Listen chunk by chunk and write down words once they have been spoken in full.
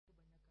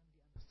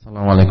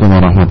Assalamualaikum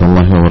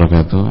warahmatullahi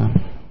wabarakatuh.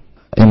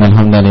 Innal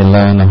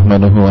hamdalillah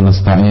nahmaduhu wa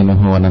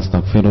nasta'inuhu wa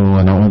nastaghfiruhu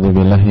wa na'udzu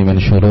billahi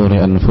min shururi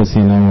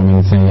anfusina wa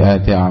min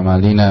sayyiati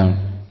a'malina.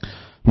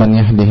 Man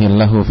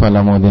yahdihillahu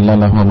fala mudilla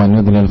lahu wa man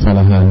yudlil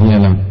fala hadiya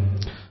lahu.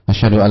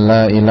 Asyhadu an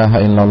la ilaha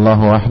illallah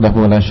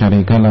wahdahu la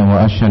syarika lahu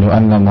wa asyhadu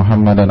anna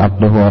Muhammadan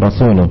abduhu wa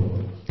rasuluh.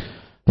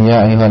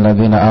 Ya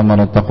ayyuhalladzina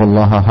amanu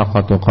taqullaha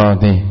haqqa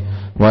tuqatih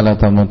wa la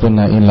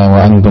tamutunna illa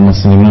wa antum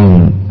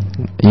muslimun.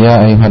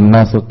 Ya ayuhan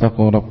nasu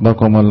taqu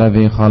rabbakum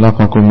alladhi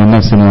khalaqakum min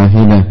nafsin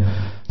wahidah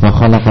wa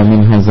khalaqa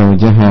minha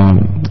zawjaha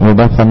wa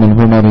batha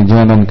minhuma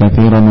rijalan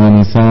katsiran wa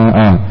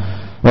nisaa'a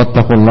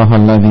wattaqullaha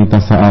alladhi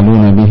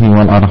tasaaluna bihi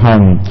wal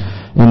arham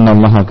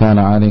innallaha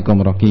kana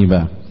 'alaykum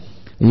raqiba.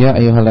 Ya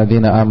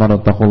ayyuhalladzina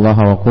amanu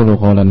taqullaha wa qulu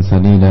qawlan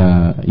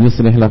sadida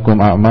yuslih lakum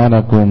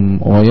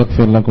a'malakum wa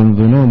yaghfir lakum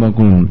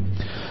dhunubakum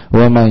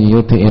wa man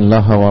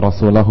yuti'illaha wa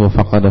rasulahu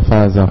faqad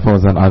faza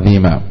fawzan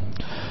 'azima.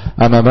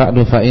 Amma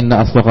ba'du fa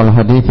inna asdaqal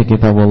hadithi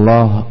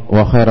kitabullah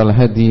wa khairal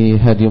hadi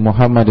hadi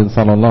Muhammadin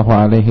sallallahu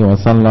alaihi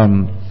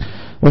wasallam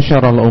wa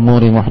syarrul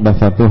umuri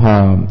muhdatsatuha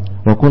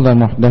wa kullu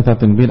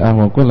muhdatsatin bid'ah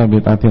wa kullu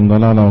bid'atin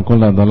dhalalah wa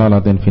kullu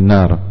dhalalatin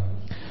finnar.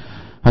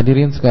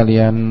 Hadirin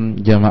sekalian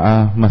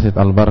jamaah Masjid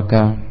Al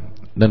Baqarah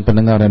dan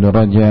pendengar Radio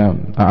Raja,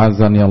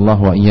 a'azzani Allah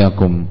wa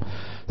iyyakum.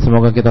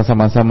 Semoga kita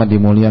sama-sama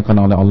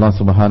dimuliakan oleh Allah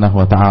Subhanahu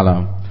wa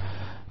taala.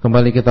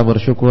 Kembali kita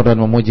bersyukur dan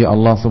memuji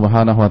Allah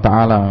Subhanahu wa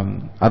ta'ala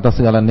atas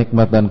segala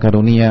nikmat dan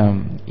karunia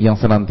yang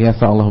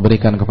senantiasa Allah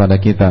berikan kepada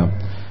kita.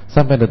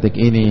 Sampai detik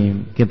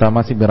ini kita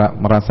masih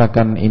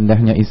merasakan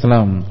indahnya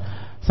Islam.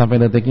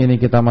 Sampai detik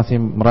ini kita masih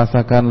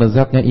merasakan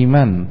lezatnya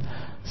iman.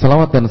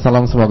 Salawat dan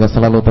salam semoga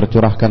selalu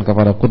tercurahkan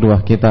kepada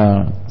qudwah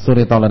kita,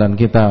 suri tauladan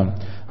kita,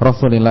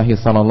 Rasulullah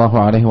sallallahu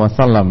alaihi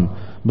wasallam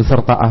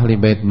beserta ahli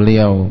bait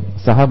beliau,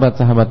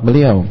 sahabat-sahabat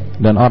beliau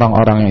dan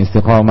orang-orang yang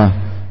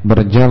istiqamah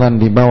berjalan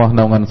di bawah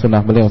naungan sunnah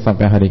beliau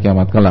sampai hari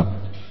kiamat kelak.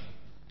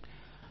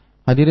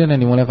 Hadirin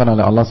yang dimuliakan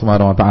oleh Allah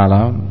Subhanahu wa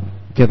taala,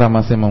 kita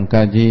masih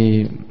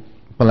mengkaji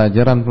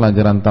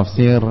pelajaran-pelajaran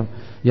tafsir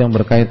yang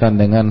berkaitan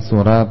dengan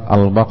surat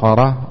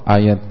Al-Baqarah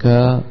ayat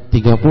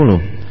ke-30.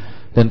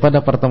 Dan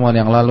pada pertemuan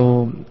yang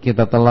lalu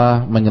kita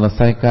telah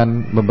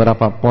menyelesaikan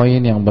beberapa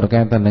poin yang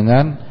berkaitan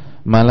dengan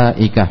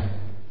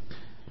malaikah.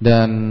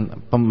 Dan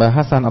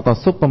pembahasan atau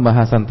sub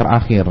pembahasan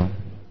terakhir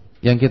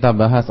yang kita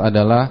bahas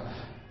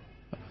adalah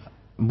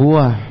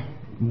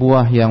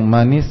buah yang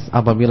manis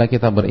apabila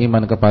kita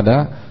beriman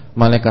kepada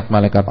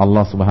malaikat-malaikat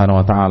Allah Subhanahu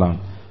wa taala.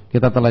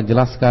 Kita telah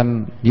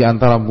jelaskan di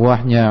antara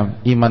buahnya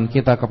iman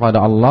kita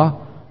kepada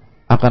Allah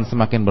akan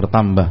semakin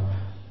bertambah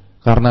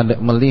karena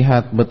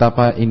melihat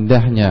betapa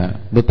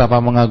indahnya,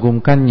 betapa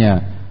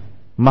mengagumkannya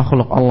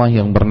makhluk Allah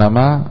yang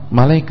bernama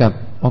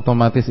malaikat.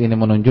 Otomatis ini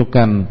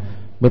menunjukkan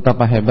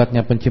betapa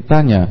hebatnya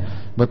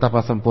penciptanya,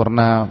 betapa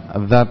sempurna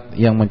zat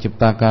yang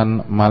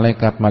menciptakan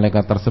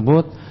malaikat-malaikat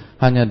tersebut.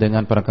 Hanya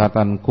dengan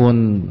perkataan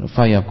kun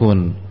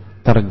fayakun,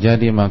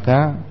 terjadi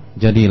maka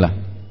jadilah.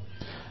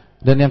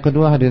 Dan yang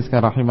kedua, hadirin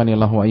sekalian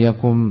rahimanillah wa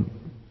iyyakum,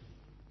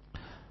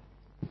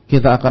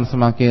 kita akan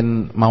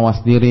semakin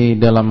mawas diri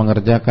dalam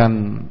mengerjakan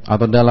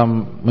atau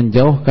dalam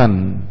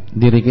menjauhkan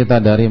diri kita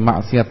dari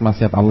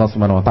maksiat-maksiat Allah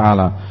Subhanahu wa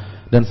taala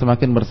dan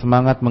semakin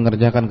bersemangat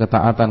mengerjakan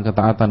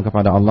ketaatan-ketaatan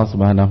kepada Allah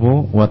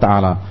Subhanahu wa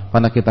taala.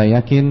 Karena kita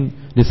yakin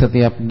di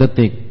setiap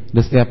detik, di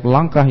setiap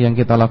langkah yang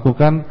kita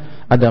lakukan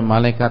ada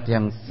malaikat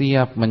yang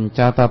siap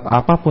mencatat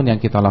apapun yang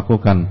kita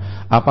lakukan,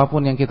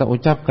 apapun yang kita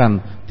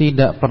ucapkan,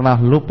 tidak pernah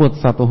luput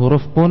satu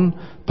huruf pun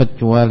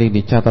kecuali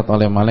dicatat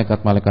oleh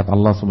malaikat-malaikat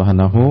Allah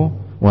Subhanahu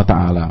wa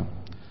taala.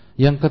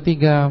 Yang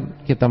ketiga,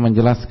 kita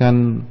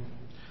menjelaskan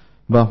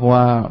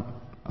bahwa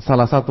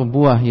salah satu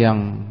buah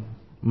yang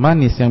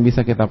manis yang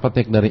bisa kita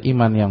petik dari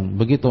iman yang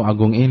begitu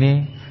agung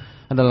ini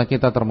adalah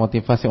kita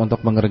termotivasi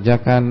untuk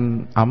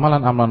mengerjakan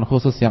amalan-amalan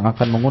khusus yang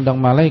akan mengundang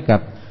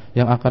malaikat,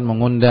 yang akan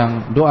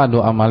mengundang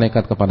doa-doa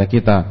malaikat kepada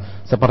kita,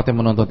 seperti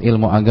menuntut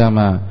ilmu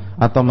agama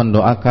atau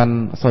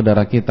mendoakan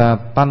saudara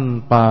kita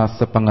tanpa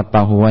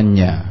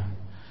sepengetahuannya.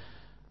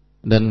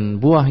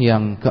 Dan buah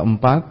yang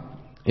keempat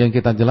yang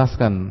kita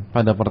jelaskan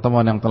pada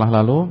pertemuan yang telah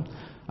lalu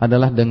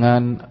adalah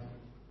dengan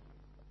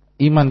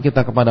iman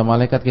kita kepada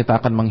malaikat, kita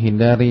akan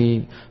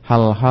menghindari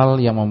hal-hal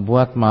yang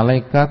membuat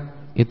malaikat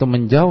itu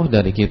menjauh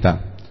dari kita.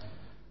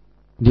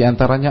 Di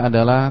antaranya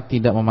adalah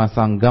tidak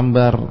memasang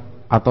gambar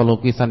atau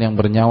lukisan yang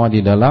bernyawa di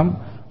dalam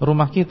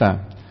rumah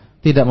kita,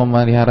 tidak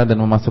memelihara dan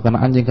memasukkan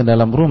anjing ke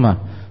dalam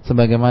rumah,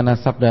 sebagaimana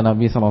sabda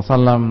Nabi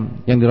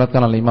SAW yang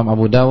diriwayatkan oleh Imam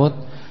Abu Dawud,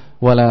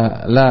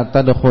 wala la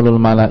tadkhulul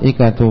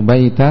malaikatu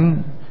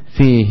baitan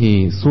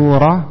fihi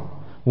surah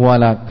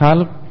wala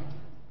kalb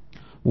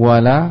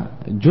wala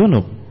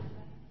junub.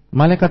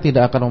 Malaikat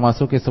tidak akan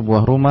memasuki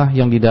sebuah rumah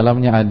yang di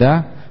dalamnya ada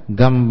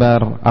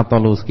gambar atau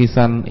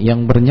lukisan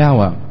yang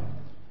bernyawa.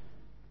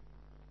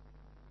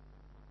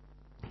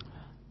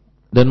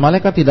 Dan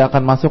malaikat tidak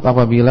akan masuk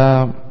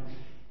apabila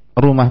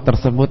rumah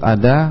tersebut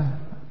ada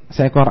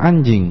seekor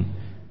anjing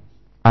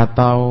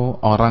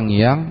atau orang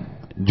yang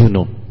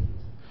junub.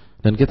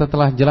 Dan kita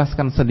telah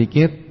jelaskan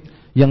sedikit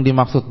yang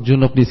dimaksud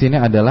junub di sini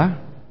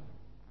adalah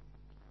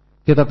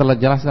kita telah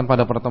jelaskan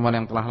pada pertemuan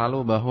yang telah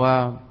lalu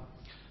bahwa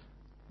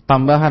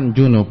tambahan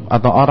junub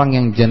atau orang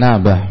yang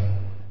janabah,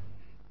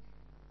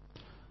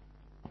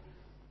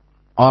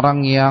 orang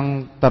yang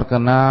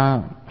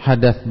terkena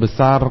hadas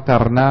besar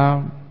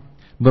karena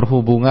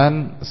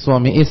berhubungan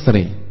suami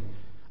istri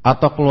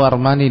atau keluar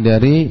mani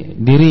dari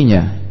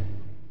dirinya,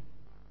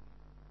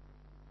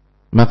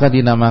 maka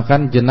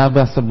dinamakan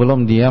janabah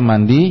sebelum dia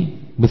mandi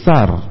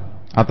besar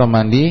atau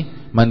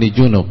mandi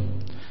junub.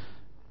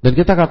 Dan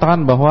kita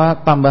katakan bahwa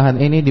tambahan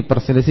ini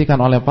diperselisihkan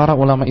oleh para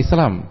ulama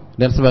Islam,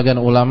 dan sebagian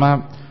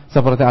ulama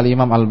seperti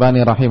Al-Imam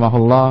Albani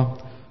rahimahullah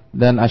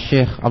dan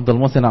Asy-Syaikh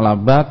Abdul Muhsin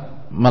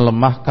Al-Abbad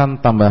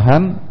melemahkan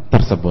tambahan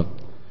tersebut.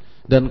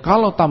 Dan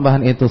kalau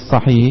tambahan itu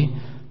sahih,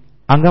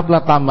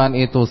 anggaplah tambahan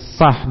itu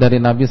sah dari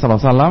Nabi sallallahu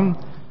alaihi wasallam,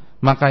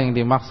 maka yang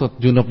dimaksud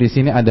junub di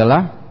sini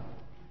adalah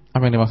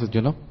apa yang dimaksud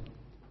junub?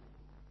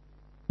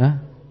 Hah?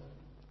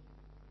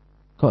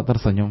 Kok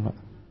tersenyum, Pak?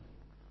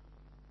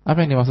 Apa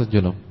yang dimaksud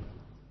junub?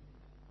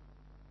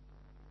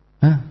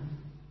 Hah?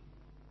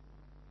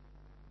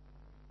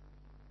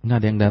 Nggak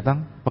ada yang datang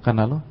pekan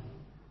lalu?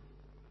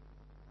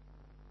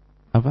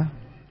 Apa?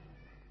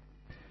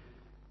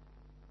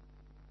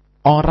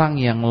 Orang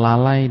yang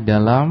lalai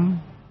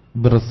dalam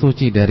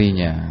bersuci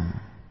darinya,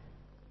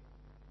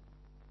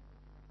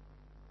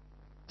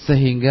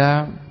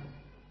 sehingga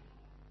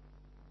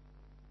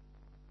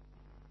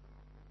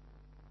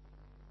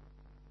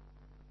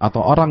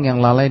atau orang yang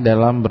lalai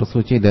dalam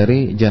bersuci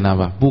dari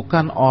janabah,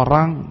 bukan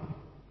orang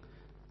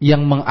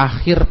yang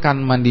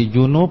mengakhirkan mandi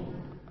junub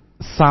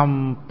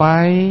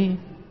sampai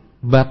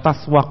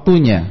batas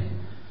waktunya,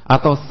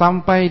 atau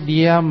sampai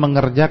dia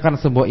mengerjakan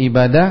sebuah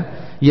ibadah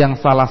yang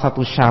salah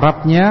satu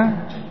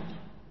syaratnya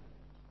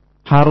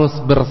harus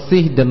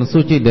bersih dan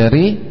suci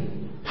dari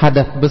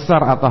hadas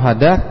besar atau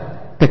hadas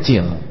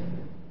kecil.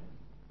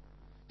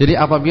 Jadi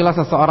apabila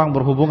seseorang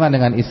berhubungan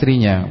dengan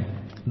istrinya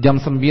jam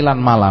 9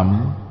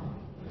 malam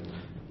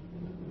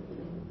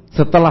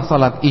setelah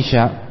salat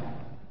Isya,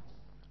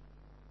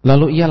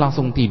 lalu ia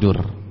langsung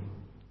tidur,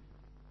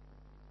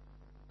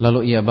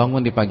 lalu ia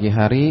bangun di pagi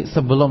hari,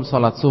 sebelum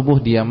salat subuh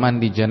dia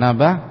mandi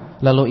janabah,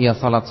 lalu ia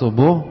salat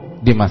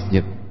subuh di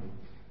masjid.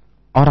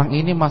 Orang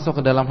ini masuk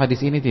ke dalam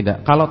hadis ini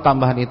tidak? Kalau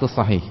tambahan itu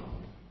sahih?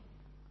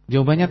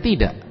 Jawabannya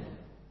tidak.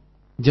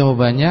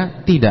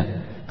 Jawabannya tidak.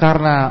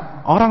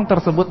 Karena orang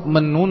tersebut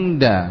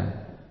menunda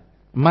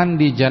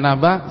mandi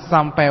janabah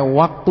sampai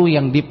waktu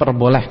yang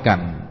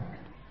diperbolehkan.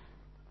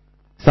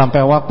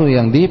 Sampai waktu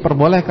yang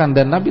diperbolehkan.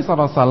 Dan Nabi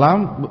SAW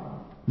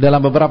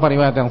dalam beberapa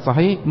riwayat yang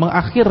sahih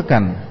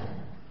mengakhirkan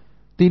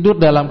tidur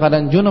dalam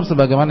keadaan junub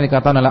sebagaimana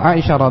dikatakan oleh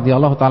Aisyah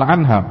radhiyallahu taala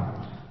anha,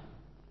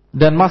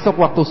 dan masuk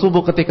waktu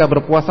subuh ketika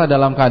berpuasa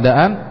dalam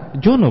keadaan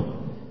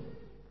junub.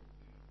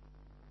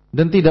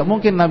 Dan tidak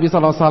mungkin Nabi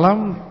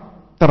SAW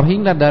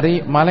terhindar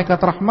dari malaikat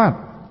rahmat.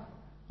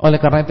 Oleh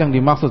karena itu yang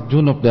dimaksud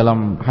junub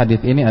dalam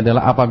hadis ini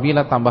adalah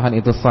apabila tambahan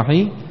itu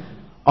sahih,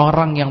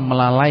 orang yang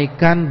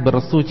melalaikan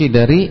bersuci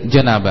dari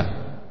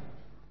janabah,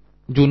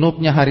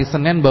 junubnya hari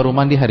Senin baru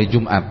mandi hari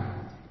Jumat.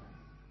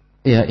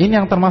 Ya, ini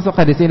yang termasuk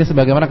hadis ini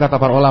sebagaimana kata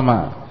para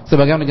ulama,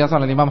 sebagaimana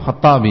dijelaskan oleh Imam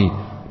Khattabi,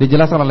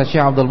 dijelaskan oleh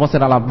Syekh Abdul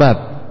Muhsin Al-Abbad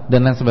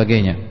dan lain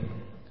sebagainya.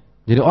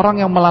 Jadi orang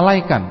yang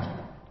melalaikan,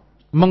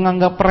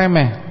 menganggap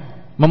remeh,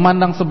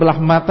 memandang sebelah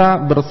mata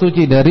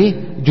bersuci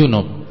dari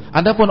junub.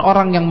 Adapun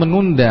orang yang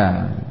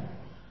menunda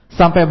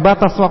sampai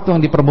batas waktu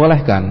yang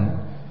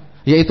diperbolehkan,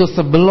 yaitu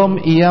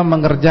sebelum ia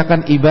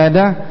mengerjakan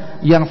ibadah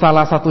yang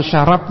salah satu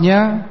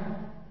syaratnya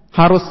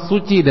harus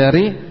suci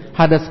dari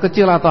hadas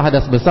kecil atau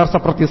hadas besar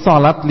seperti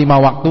sholat 5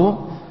 waktu,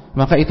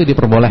 maka itu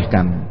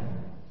diperbolehkan.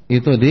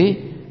 Itu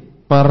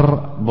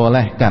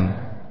diperbolehkan.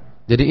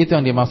 Jadi itu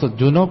yang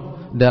dimaksud junub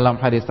dalam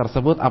hadis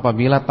tersebut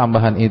apabila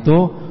tambahan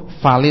itu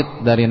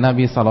valid dari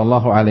Nabi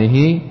SAW.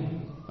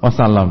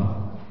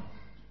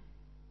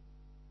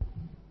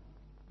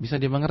 Bisa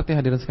dimengerti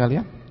hadirin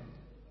sekalian?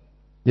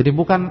 Jadi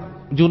bukan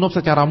junub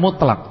secara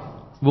mutlak,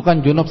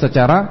 bukan junub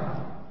secara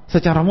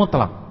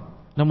mutlak.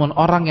 Namun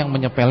orang yang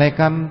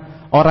menyepelekan,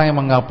 orang yang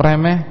menganggap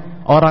remeh,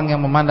 orang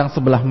yang memandang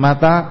sebelah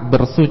mata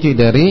bersuci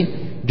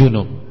dari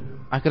junub,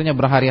 akhirnya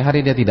berhari-hari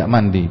dia tidak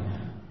mandi.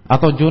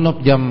 Atau junub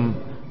jam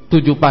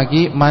 7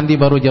 pagi, mandi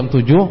baru jam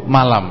 7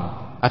 malam.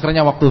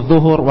 Akhirnya waktu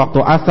zuhur,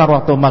 waktu asar,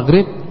 waktu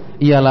maghrib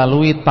ia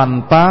lalui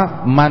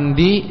tanpa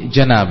mandi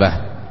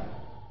janabah.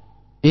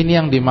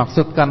 Ini yang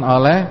dimaksudkan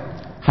oleh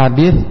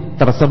hadis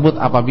tersebut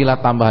apabila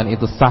tambahan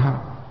itu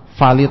sah,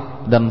 valid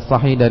dan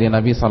sahih dari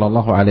Nabi SAW.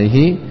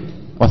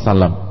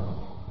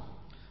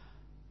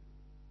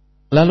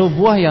 Lalu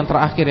buah yang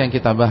terakhir yang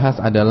kita bahas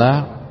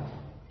adalah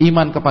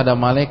iman kepada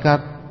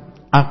malaikat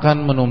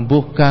akan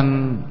menumbuhkan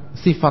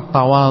sifat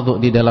tawadhu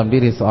di dalam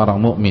diri seorang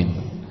mukmin,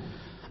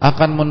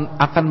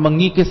 akan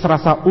mengikis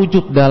rasa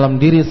ujub dalam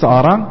diri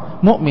seorang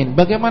mukmin.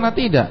 Bagaimana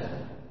tidak?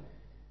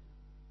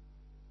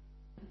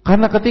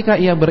 Karena ketika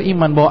ia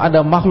beriman bahwa ada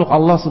makhluk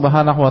Allah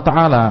Subhanahu wa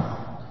taala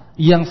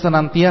yang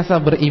senantiasa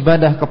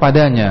beribadah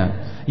kepadanya,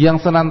 yang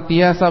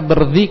senantiasa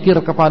berzikir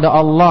kepada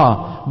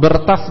Allah,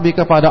 bertasbih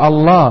kepada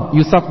Allah,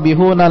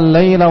 yusabbihuna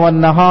al-laila wan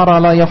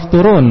nahara la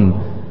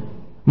yafturun.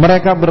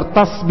 Mereka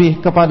bertasbih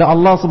kepada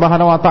Allah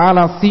Subhanahu wa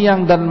taala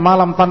siang dan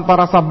malam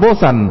tanpa rasa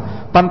bosan,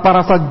 tanpa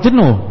rasa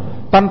jenuh,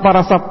 tanpa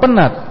rasa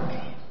penat.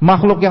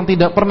 Makhluk yang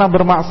tidak pernah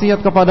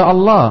bermaksiat kepada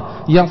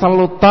Allah, yang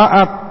selalu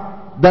taat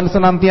dan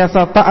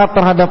senantiasa taat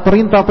terhadap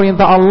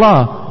perintah-perintah Allah.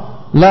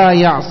 La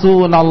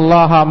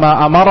ya'sunallaha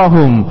ma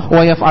amarahum wa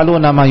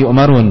yaf'aluna ma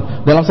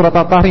yu'marun. Dalam surat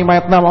At-Tahrim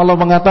ayat 6 Allah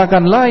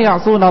mengatakan la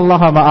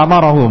ya'sunallaha ma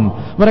amarahum.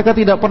 Mereka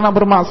tidak pernah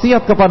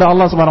bermaksiat kepada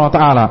Allah Subhanahu wa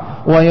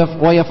taala.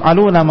 Wa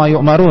yaf'aluna ma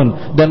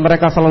yu'marun, dan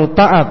mereka selalu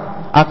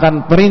taat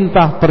akan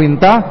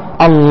perintah-perintah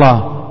Allah.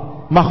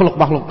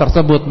 Makhluk-makhluk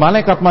tersebut,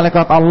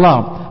 malaikat-malaikat Allah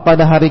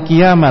pada hari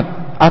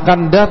kiamat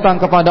akan datang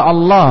kepada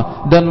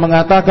Allah dan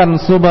mengatakan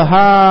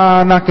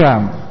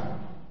subhanaka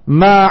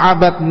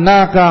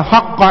ma'abadnaka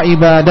haqqa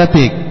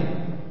ibadatik.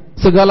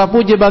 Segala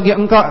puji bagi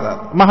engkau,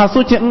 maha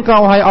suci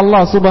engkau wahai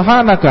Allah,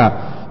 subhanaka,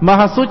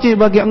 maha suci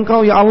bagi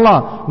engkau ya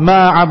Allah,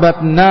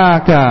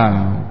 ma'abadnaka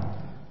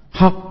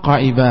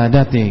haqqa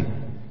ibadatik.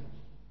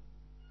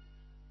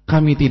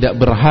 Kami tidak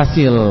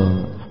berhasil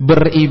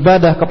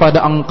beribadah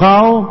kepada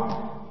engkau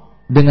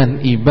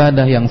dengan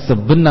ibadah yang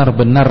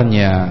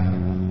sebenar-benarnya.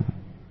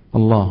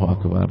 Allahu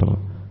akbar.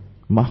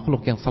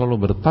 Makhluk yang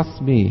selalu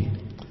bertasbih,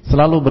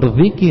 selalu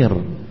berzikir,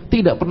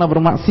 tidak pernah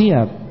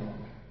bermaksiat,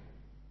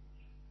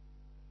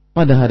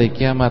 pada hari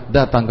kiamat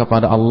datang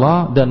kepada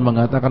Allah dan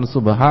mengatakan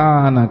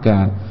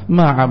subhanaka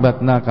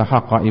ma'abadnaka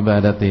haqqa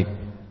ibadatik.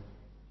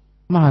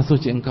 Maha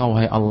suci engkau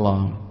wahai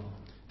Allah,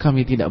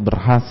 kami tidak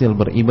berhasil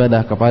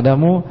beribadah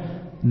kepadamu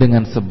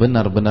dengan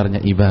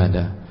sebenar-benarnya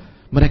ibadah.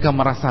 Mereka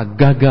merasa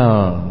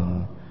gagal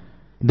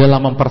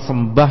dalam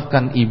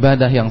mempersembahkan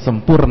ibadah yang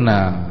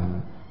sempurna.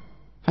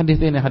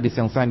 Hadis ini hadis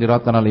yang sahih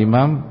diriwayatkan oleh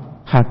Imam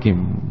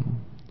Hakim.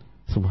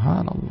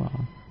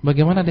 Subhanallah.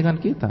 Bagaimana dengan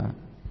kita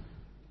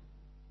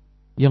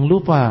yang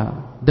lupa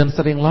dan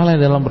sering lalai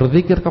dalam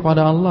berzikir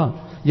kepada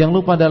Allah, yang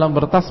lupa dalam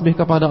bertasbih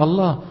kepada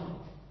Allah,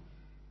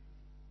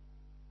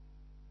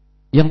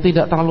 yang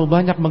tidak terlalu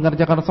banyak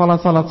mengerjakan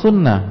salat-salat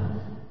sunnah,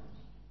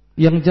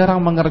 yang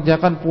jarang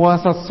mengerjakan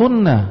puasa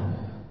sunnah,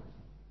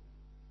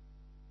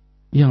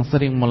 yang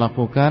sering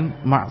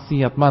melakukan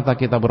maksiat, mata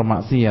kita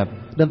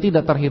bermaksiat dan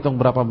tidak terhitung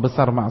berapa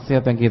besar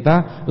maksiat yang kita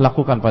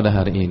lakukan pada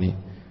hari ini.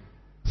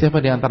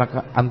 Siapa di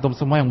antara antum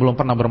semua yang belum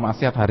pernah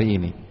bermaksiat hari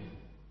ini?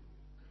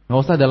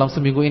 Nggak usah dalam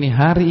seminggu ini,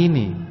 hari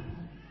ini.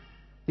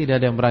 Tidak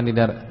ada yang berani,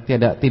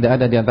 tidak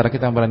ada di antara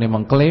kita yang berani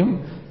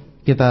mengklaim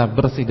kita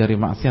bersih dari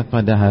maksiat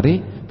pada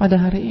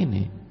hari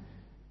ini.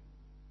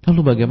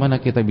 Lalu bagaimana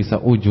kita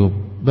bisa ujub?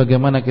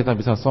 Bagaimana kita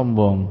bisa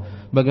sombong?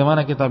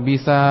 Bagaimana kita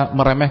bisa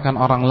meremehkan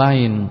orang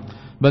lain?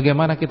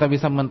 Bagaimana kita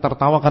bisa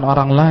mentertawakan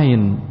orang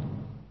lain?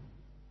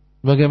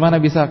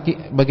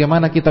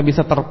 Bagaimana kita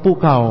bisa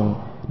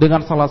terpukau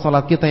dengan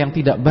salat-salat kita yang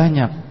tidak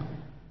banyak,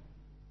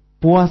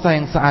 puasa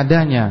yang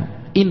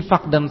seadanya,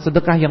 infak dan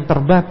sedekah yang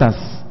terbatas.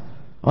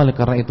 Oleh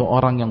karena itu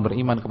orang yang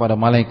beriman kepada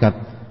malaikat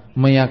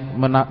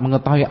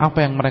mengetahui apa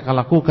yang mereka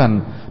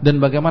lakukan dan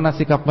bagaimana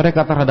sikap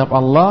mereka terhadap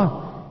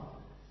Allah,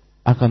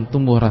 akan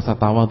tumbuh rasa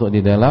tawadhu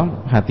di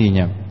dalam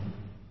hatinya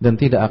dan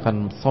tidak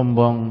akan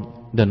sombong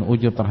dan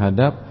ujub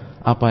terhadap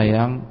apa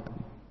yang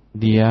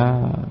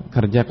dia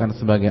kerjakan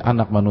sebagai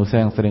anak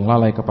manusia yang sering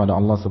lalai kepada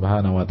Allah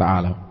Subhanahu wa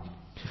taala.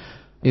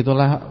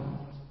 Itulah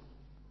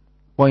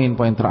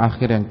poin-poin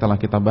terakhir yang telah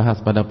kita bahas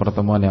pada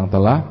pertemuan yang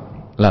telah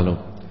lalu.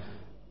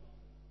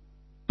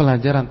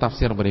 Pelajaran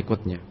tafsir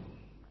berikutnya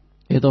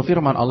itu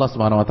firman Allah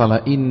Subhanahu wa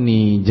taala,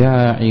 inni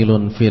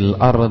ja'ilun fil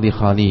ardi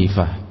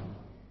khalifah.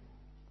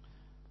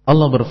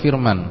 Allah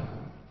berfirman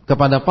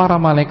kepada para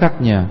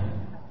malaikatnya,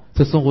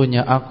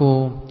 sesungguhnya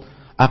aku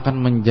akan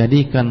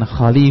menjadikan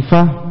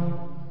khalifah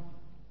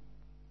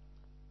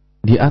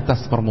di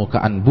atas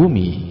permukaan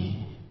bumi.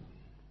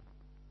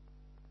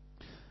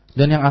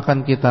 Dan yang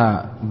akan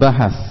kita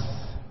bahas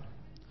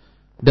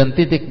dan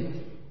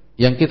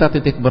yang kita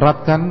titik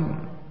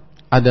beratkan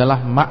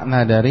adalah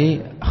makna dari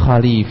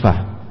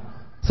khalifah.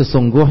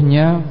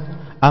 Sesungguhnya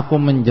aku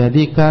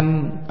menjadikan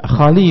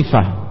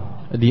khalifah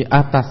di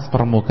atas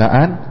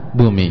permukaan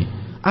bumi.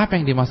 Apa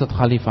yang dimaksud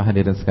khalifah,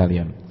 hadirin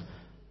sekalian?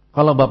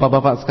 Kalau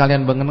bapak-bapak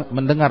sekalian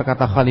mendengar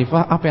kata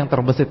khalifah, apa yang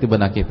terbesit di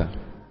benak kita?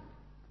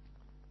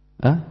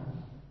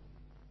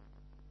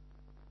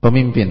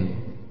 Pemimpin,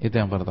 itu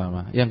yang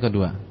pertama. Yang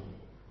kedua,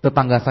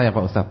 tetangga saya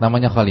Pak Ustadz,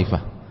 namanya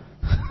khalifah.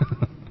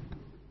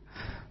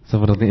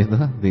 Seperti itu?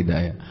 Tidak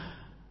ya.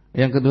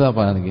 Yang kedua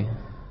apa lagi?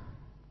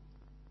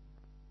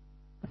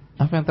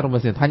 Apa yang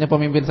terbesit? Hanya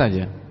pemimpin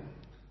saja?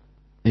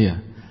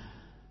 Iya.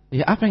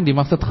 Ya, apa yang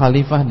dimaksud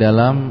khalifah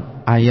dalam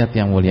ayat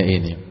yang mulia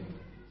ini?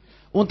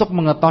 Untuk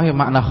mengetahui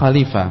makna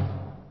khalifah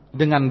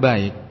dengan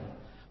baik,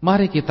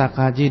 mari kita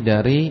kaji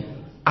dari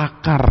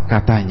akar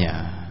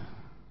katanya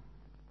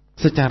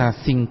secara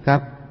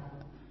singkat,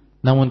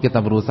 namun kita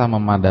berusaha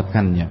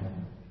memadatkannya.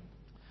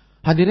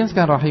 Hadirin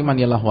sekalian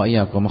rahimanillah wa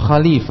iyyakum,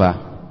 khalifah,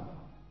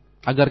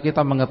 agar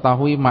kita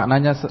mengetahui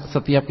maknanya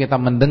setiap kita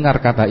mendengar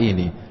kata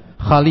ini.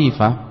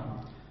 Khalifah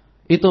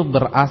itu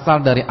berasal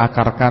dari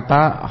akar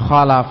kata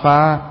khalafa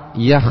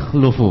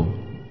yakhlufu.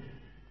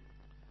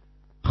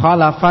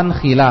 Khalafan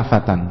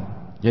khilafatan.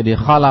 Jadi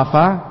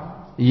khalafa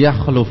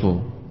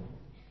yakhlufu.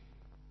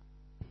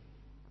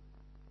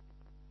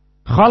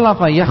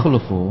 Khalafa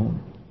yakhlufu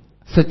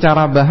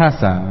secara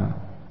bahasa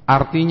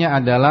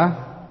artinya adalah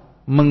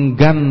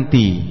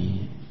mengganti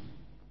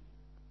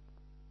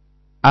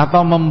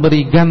atau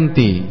memberi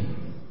ganti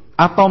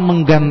atau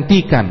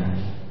menggantikan.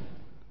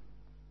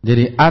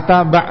 Jadi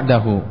ata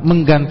ba'dahu,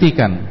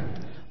 menggantikan.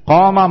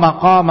 Qama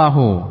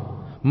maqamahu,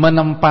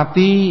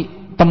 menempati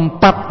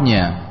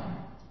tempatnya,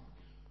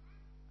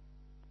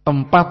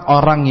 tempat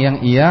orang yang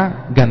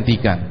ia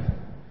gantikan.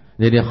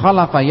 Jadi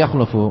khalafa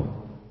yakhlufu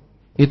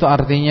itu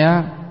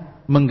artinya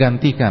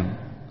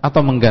menggantikan atau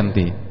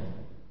mengganti.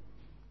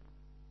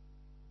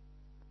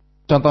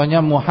 Contohnya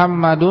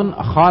Muhammadun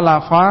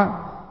khalafa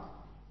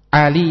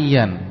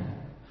Aliyan.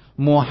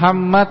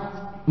 Muhammad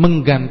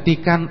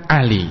menggantikan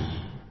Ali.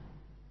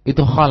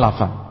 Itu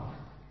khalafa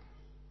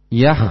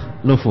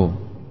yakhlufu.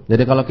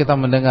 Jadi kalau kita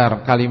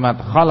mendengar kalimat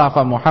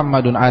khalafa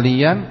Muhammadun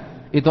Aliyan,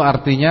 itu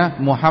artinya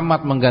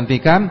Muhammad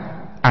menggantikan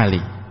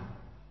Ali.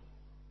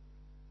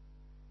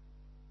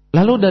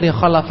 Lalu dari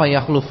khalafa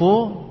yakhlufu,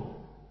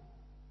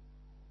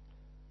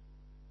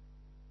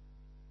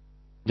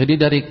 jadi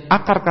dari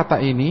akar kata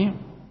ini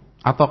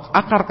atau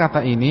akar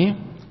kata ini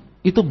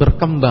itu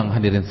berkembang,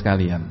 hadirin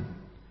sekalian.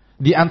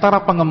 Di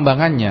antara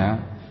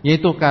pengembangannya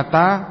yaitu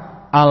kata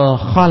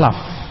al-khalaf.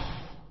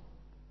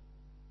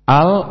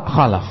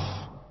 Al-khalaf.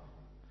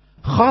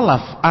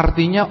 Khalaf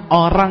artinya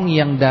orang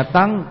yang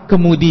datang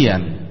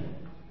kemudian.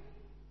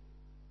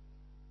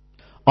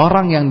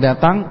 Orang yang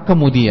datang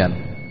kemudian.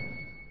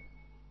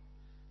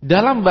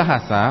 Dalam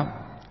bahasa,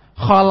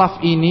 khalaf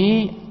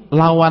ini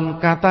lawan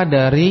kata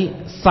dari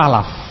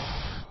salaf.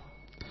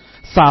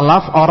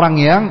 Salaf orang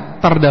yang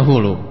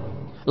terdahulu.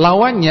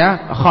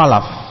 Lawannya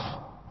khalaf,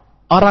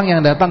 orang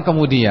yang datang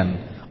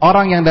kemudian,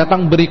 orang yang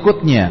datang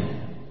berikutnya.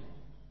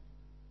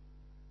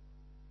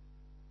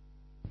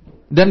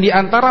 Dan di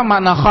antara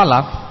makna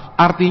khalaf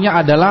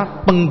artinya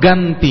adalah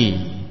pengganti.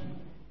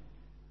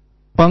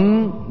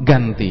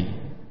 Pengganti.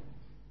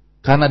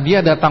 Karena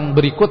dia datang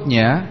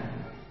berikutnya,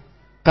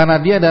 karena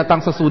dia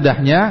datang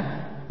sesudahnya,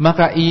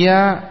 maka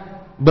ia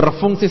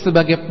berfungsi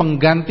sebagai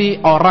pengganti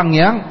orang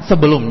yang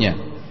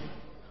sebelumnya.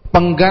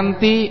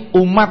 Pengganti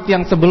umat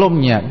yang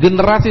sebelumnya,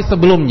 generasi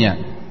sebelumnya,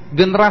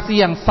 generasi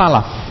yang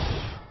salaf.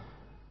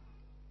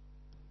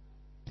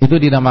 Itu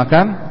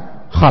dinamakan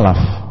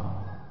khalaf.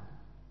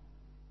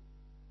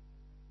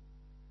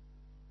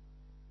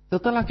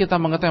 Setelah kita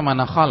mengetahui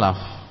mana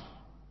khalaf,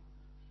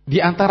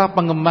 di antara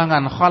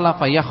pengembangan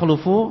khalafa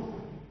yakhlufu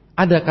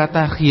ada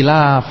kata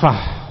khilafah.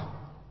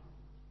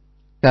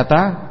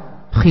 Kata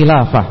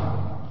khilafah.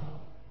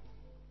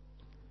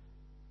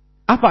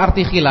 Apa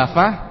arti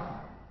khilafah?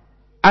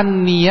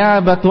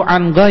 An-niyabatu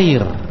an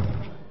ghair,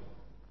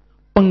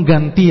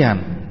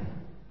 penggantian.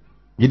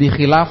 Jadi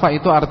khilafah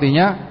itu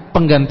artinya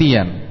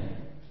penggantian.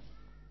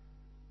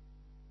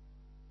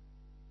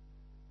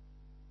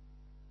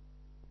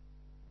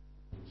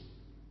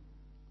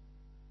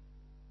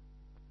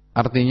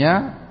 Artinya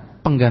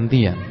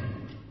penggantian.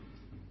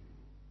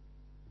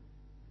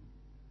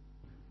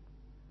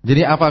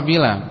 Jadi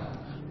apabila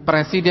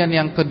presiden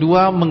yang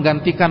kedua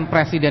menggantikan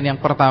presiden yang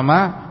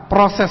pertama,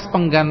 proses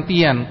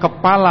penggantian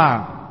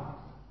kepala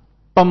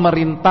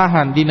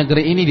pemerintahan di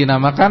negeri ini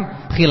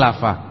dinamakan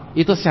khilafah.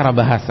 Itu secara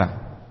bahasa.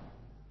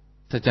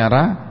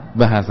 Secara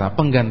bahasa,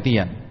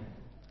 penggantian.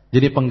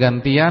 Jadi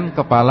penggantian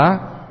kepala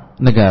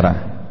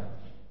negara.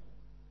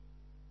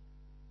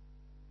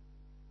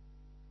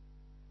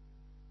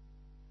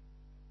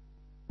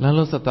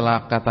 Lalu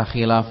setelah kata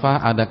khilafah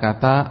ada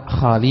kata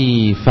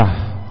khalifah.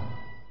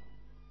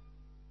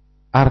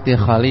 Arti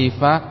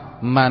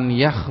khalifah man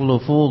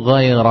yakhlufu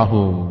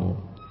ghairahu,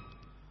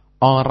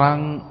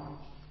 orang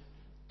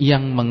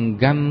yang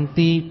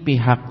mengganti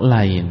pihak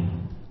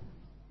lain.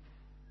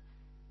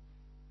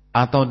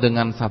 Atau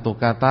dengan satu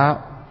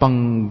kata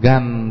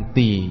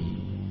pengganti.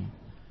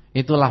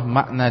 Itulah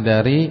makna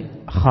dari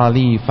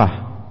khalifah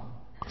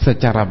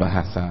secara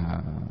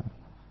bahasa.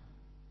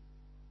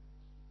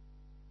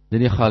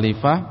 Jadi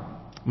khalifah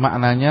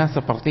maknanya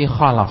seperti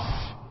khalaf,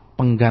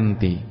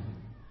 pengganti.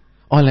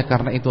 Oleh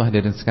karena itu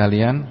hadirin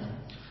sekalian,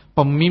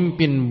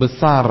 pemimpin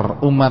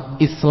besar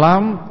umat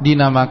Islam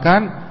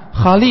dinamakan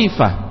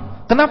khalifah.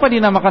 Kenapa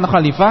dinamakan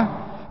khalifah?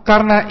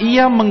 Karena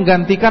ia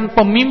menggantikan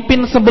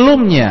pemimpin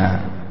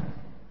sebelumnya.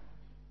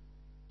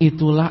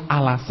 Itulah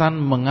alasan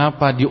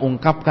mengapa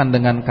diungkapkan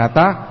dengan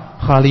kata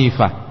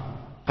khalifah.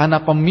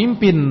 Karena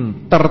pemimpin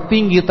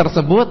tertinggi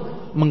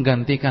tersebut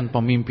menggantikan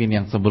pemimpin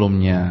yang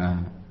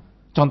sebelumnya.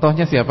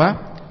 Contohnya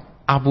siapa?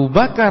 Abu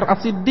Bakar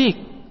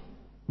As-Siddiq.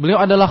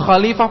 Beliau adalah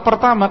khalifah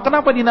pertama.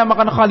 Kenapa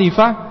dinamakan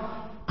khalifah?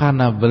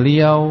 Karena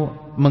beliau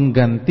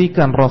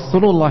menggantikan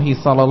Rasulullah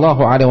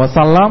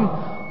SAW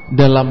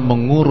dalam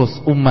mengurus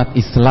umat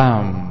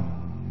Islam.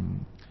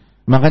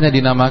 Makanya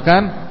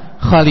dinamakan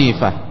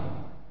khalifah.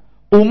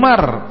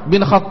 Umar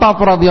bin Khattab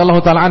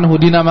radhiyallahu taala anhu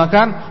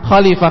dinamakan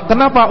khalifah.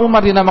 Kenapa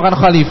Umar dinamakan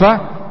khalifah?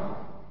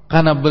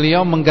 Karena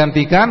beliau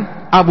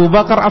menggantikan Abu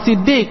Bakar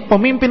As-Siddiq,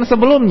 pemimpin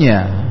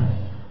sebelumnya.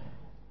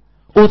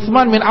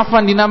 Utsman bin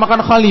Affan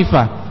dinamakan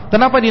khalifah.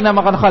 Kenapa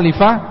dinamakan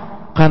khalifah?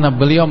 Karena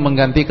beliau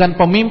menggantikan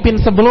pemimpin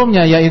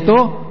sebelumnya, yaitu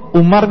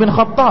Umar bin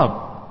Khattab,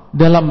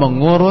 dalam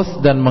mengurus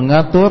dan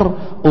mengatur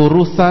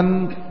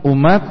urusan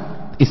umat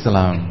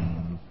Islam.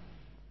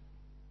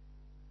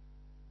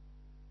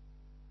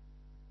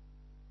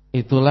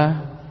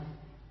 Itulah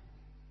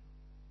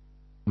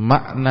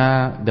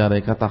makna dari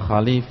kata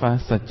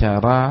khalifah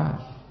secara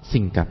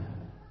singkat.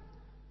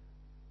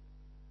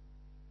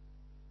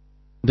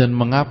 Dan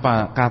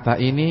mengapa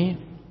kata ini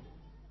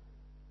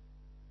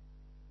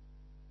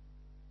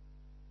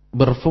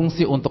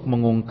berfungsi untuk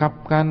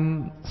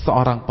mengungkapkan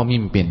seorang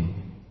pemimpin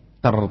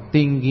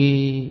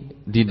tertinggi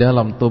di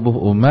dalam tubuh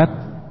umat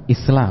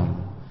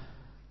Islam,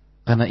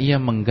 karena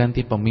ia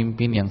mengganti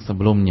pemimpin yang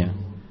sebelumnya,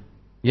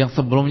 yang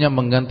sebelumnya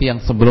mengganti yang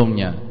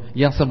sebelumnya,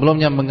 yang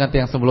sebelumnya mengganti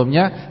yang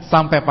sebelumnya,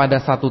 sampai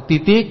pada satu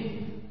titik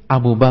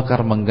Abu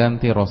Bakar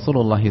mengganti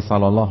Rasulullah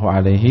sallallahu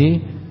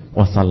alaihi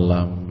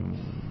wasallam.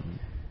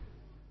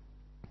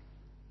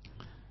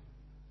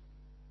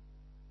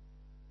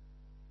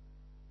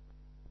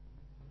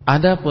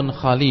 Adapun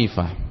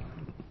khalifah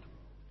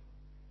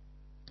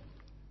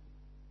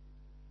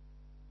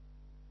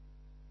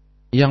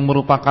yang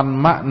merupakan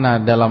makna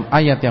dalam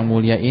ayat yang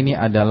mulia ini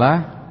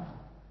adalah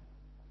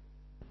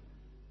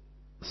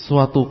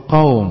suatu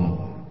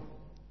kaum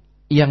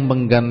yang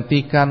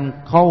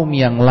menggantikan kaum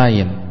yang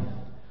lain,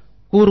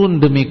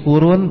 kurun demi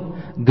kurun,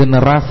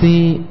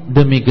 generasi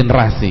demi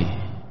generasi.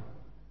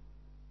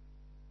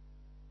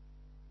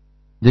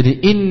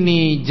 Jadi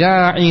inni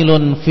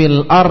ja'ilun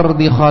fil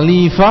ardi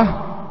khalifah,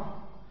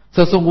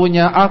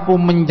 sesungguhnya aku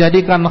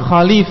menjadikan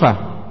khalifah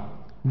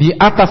di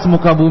atas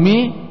muka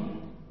bumi.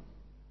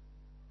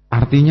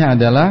 Artinya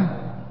adalah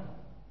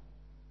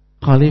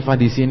khalifah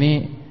di sini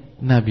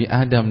Nabi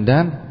Adam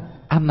dan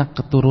anak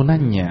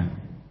keturunannya,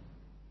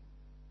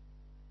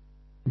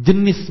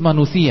 jenis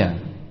manusia,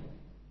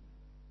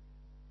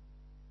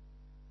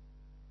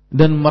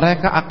 dan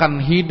mereka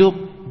akan hidup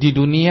di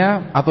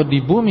dunia atau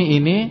di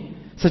bumi ini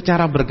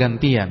secara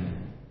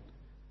bergantian.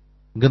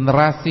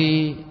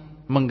 Generasi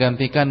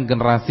menggantikan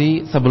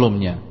generasi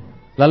sebelumnya,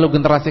 lalu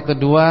generasi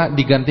kedua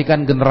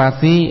digantikan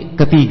generasi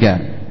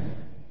ketiga,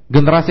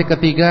 generasi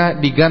ketiga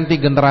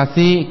diganti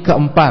generasi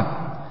keempat,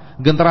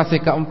 generasi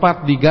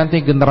keempat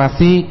diganti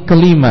generasi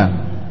kelima,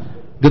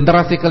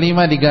 generasi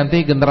kelima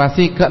diganti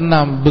generasi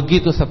keenam,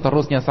 begitu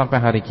seterusnya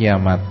sampai hari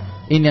kiamat.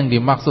 Ini yang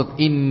dimaksud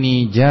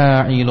inni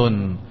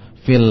ja'ilun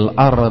fil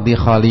ardi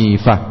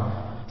khalifah,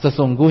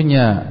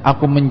 sesungguhnya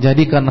aku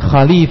menjadikan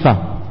khalifah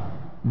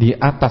di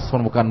atas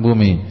permukaan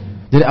bumi.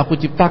 Jadi aku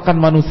ciptakan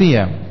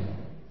manusia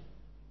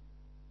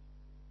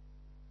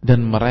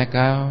dan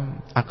mereka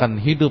akan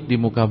hidup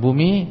di muka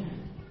bumi,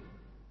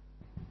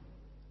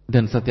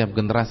 dan setiap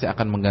generasi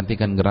akan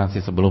menggantikan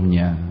generasi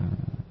sebelumnya.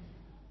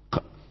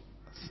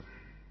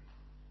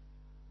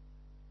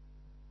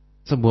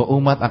 Sebuah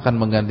umat akan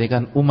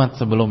menggantikan umat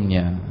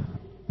sebelumnya,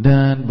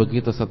 dan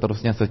begitu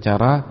seterusnya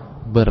secara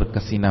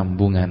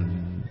berkesinambungan.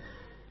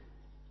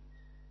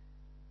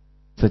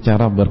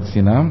 Secara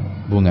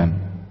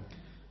berkesinambungan.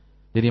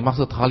 Jadi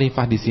maksud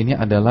khalifah di sini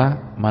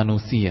adalah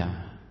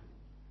manusia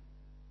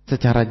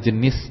secara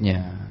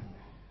jenisnya,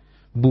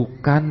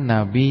 bukan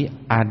Nabi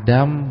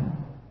Adam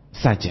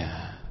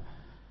saja,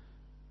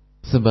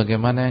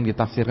 sebagaimana yang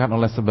ditafsirkan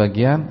oleh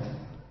sebagian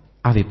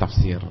ahli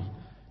tafsir.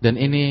 Dan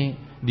ini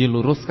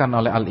diluruskan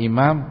oleh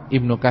Al-Imam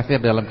Ibnu Katsir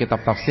dalam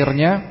kitab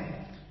tafsirnya,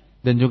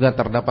 dan juga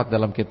terdapat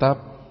dalam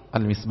kitab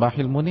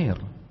Al-Mishbahul Muniir.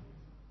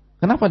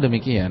 Kenapa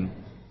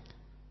demikian?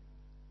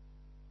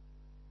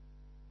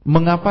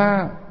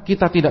 Mengapa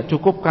kita tidak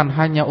cukupkan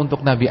hanya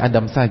untuk Nabi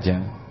Adam saja?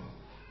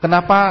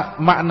 Kenapa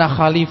makna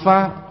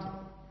khalifah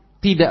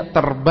tidak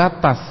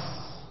terbatas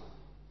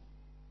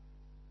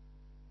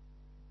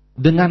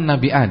dengan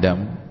Nabi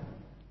Adam?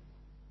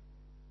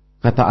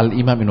 Kata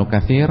Al-Imam Ibnu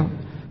Katsir,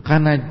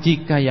 karena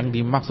jika yang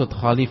dimaksud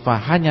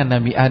khalifah hanya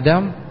Nabi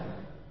Adam,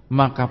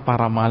 maka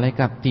para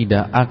malaikat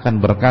tidak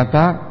akan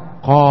berkata,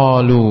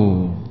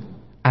 qalu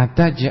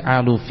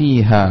ataj'alu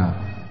fiha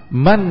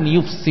man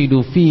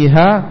yufsidu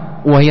fiha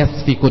wa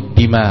yasfikud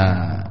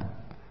dima.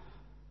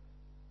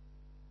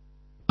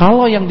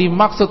 Kalau yang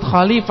dimaksud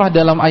khalifah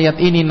dalam ayat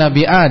ini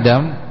Nabi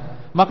Adam,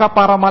 maka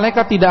para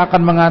malaikat tidak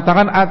akan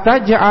mengatakan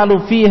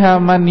ataj'alu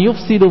fiha man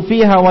yufsidu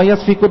fiha wa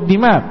yasfikud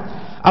dima.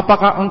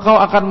 Apakah engkau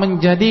akan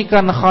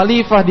menjadikan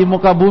khalifah di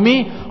muka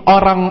bumi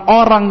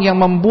orang-orang yang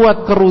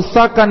membuat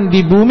kerusakan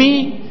di bumi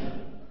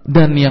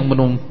dan yang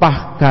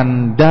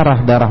menumpahkan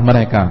darah-darah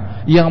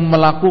mereka, yang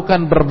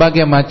melakukan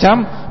berbagai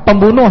macam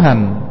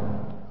pembunuhan?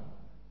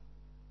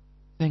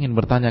 Saya ingin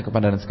bertanya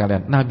kepada anda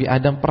sekalian, Nabi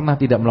Adam pernah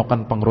tidak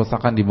melakukan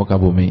pengerusakan di muka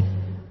bumi?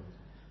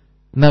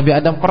 Nabi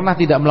Adam pernah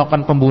tidak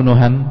melakukan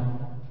pembunuhan?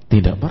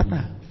 Tidak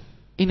pernah.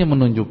 Ini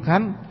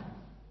menunjukkan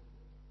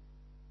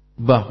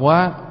bahwa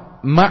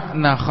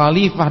makna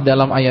khalifah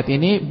dalam ayat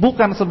ini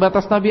bukan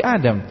sebatas Nabi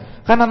Adam,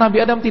 karena Nabi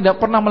Adam tidak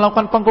pernah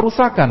melakukan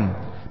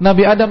pengrusakan.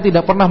 Nabi Adam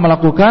tidak pernah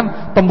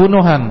melakukan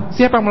pembunuhan.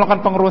 Siapa yang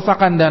melakukan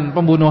pengrusakan dan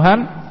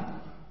pembunuhan?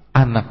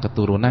 Anak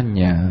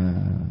keturunannya.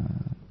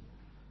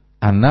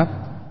 Anak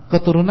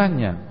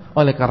keturunannya.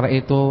 Oleh karena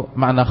itu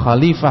makna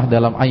khalifah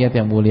dalam ayat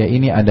yang mulia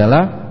ini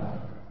adalah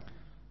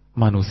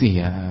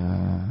manusia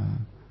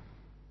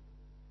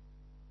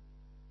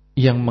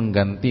yang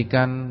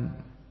menggantikan,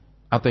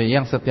 atau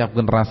yang setiap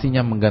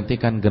generasinya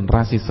menggantikan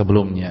generasi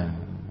sebelumnya.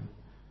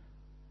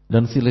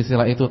 Dan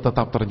silsilah itu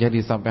tetap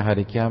terjadi sampai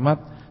hari kiamat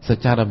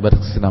secara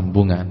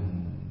berkesinambungan.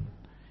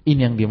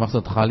 Ini yang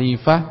dimaksud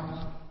khalifah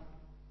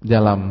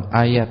dalam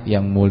ayat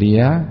yang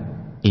mulia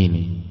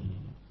ini.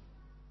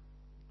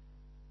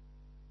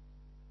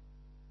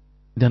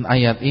 Dan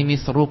ayat ini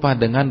serupa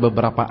dengan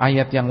beberapa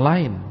ayat yang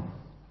lain,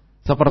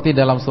 seperti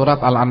dalam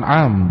surat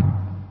Al-An'am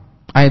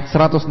ayat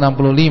 165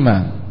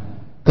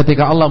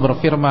 ketika Allah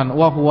berfirman,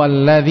 wa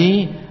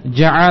huwallazi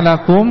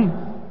ja'alakum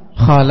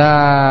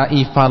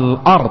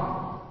khalaifal ard,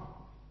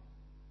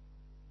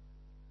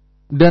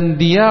 dan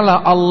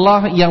dialah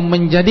Allah yang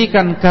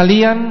menjadikan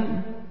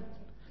kalian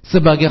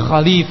sebagai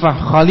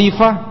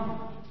khalifah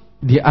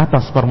di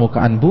atas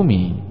permukaan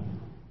bumi.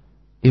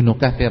 Ibnu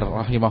Katsir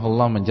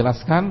rahimahullah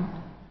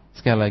menjelaskan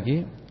sekali lagi,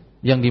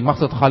 yang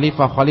dimaksud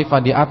khalifah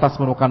di atas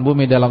permukaan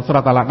bumi dalam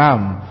surat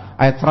Al-An'am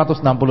ayat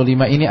 165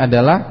 ini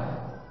adalah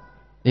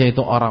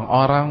yaitu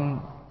orang-orang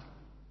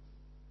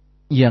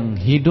yang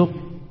hidup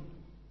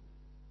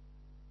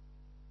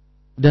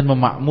dan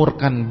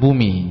memakmurkan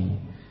bumi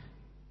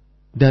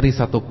dari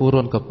satu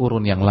kurun ke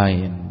kurun yang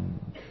lain,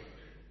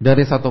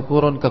 dari satu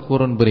kurun ke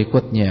kurun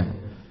berikutnya,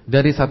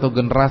 dari satu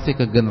generasi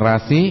ke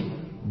generasi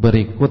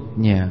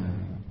berikutnya.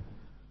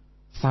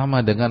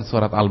 Sama dengan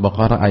surat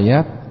Al-Baqarah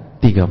ayat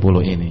 30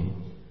 ini.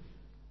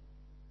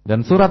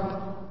 Dan surat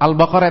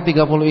Al-Baqarah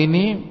 30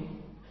 ini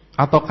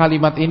atau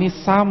kalimat ini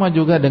sama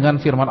juga dengan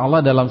firman Allah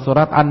dalam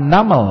surat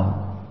An-Naml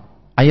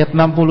ayat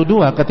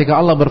 62 ketika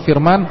Allah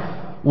berfirman,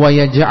 wa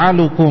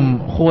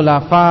yaj'alukum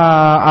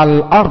khulafa'al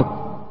ard,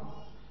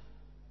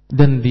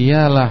 dan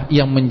dialah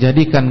yang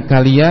menjadikan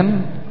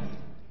kalian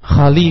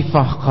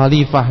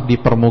khalifah di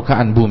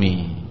permukaan bumi.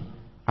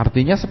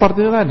 Artinya seperti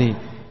itu tadi,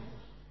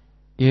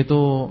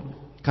 yaitu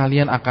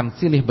kalian akan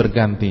silih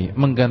berganti,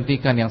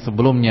 menggantikan yang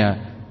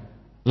sebelumnya,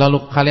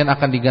 lalu kalian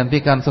akan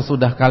digantikan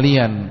sesudah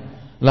kalian,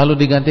 lalu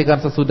digantikan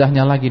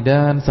sesudahnya lagi,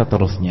 dan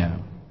seterusnya.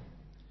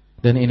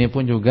 Dan ini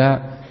pun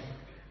juga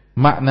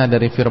makna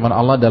dari firman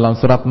Allah dalam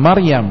surat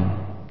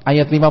Maryam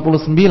ayat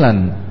 59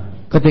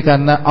 ketika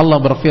Allah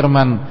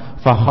berfirman,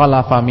 fa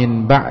khalafa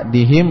min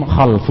ba'dihim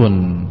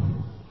khalfun,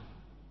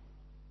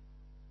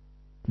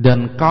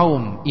 dan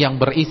kaum yang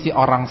berisi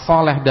orang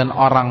soleh dan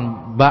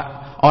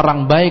orang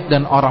baik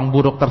dan orang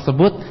buruk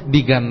tersebut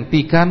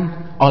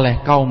digantikan oleh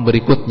kaum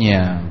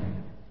berikutnya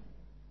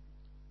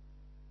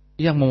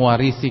yang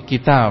mewarisi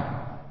kitab,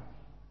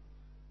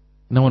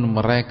 namun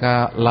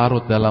mereka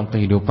larut dalam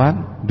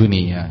kehidupan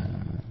dunia.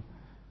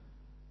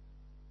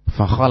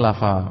 Fa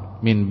khalafa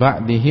min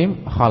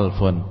ba'dihim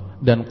khalfun,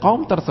 dan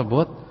kaum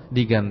tersebut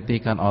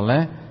digantikan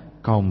oleh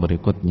kaum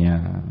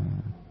berikutnya.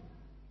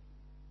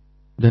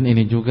 Dan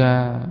ini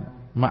juga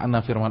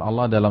makna firman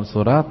Allah dalam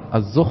surat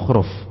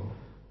Az-Zukhruf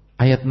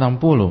ayat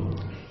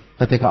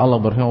 60 ketika Allah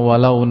berfirman,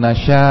 walau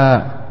nasya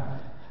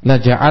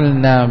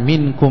laja'alna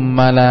minkum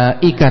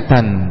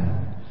malaikatan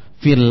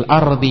fil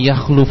ardi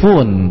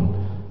yakhlufun,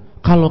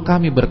 kalau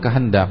kami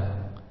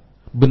berkehendak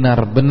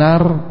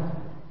benar-benar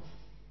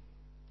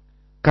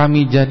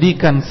kami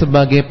jadikan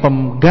sebagai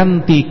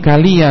pengganti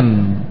kalian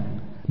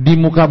di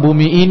muka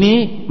bumi ini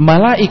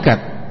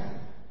malaikat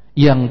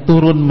yang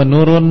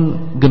turun-menurun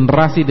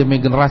generasi demi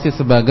generasi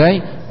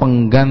sebagai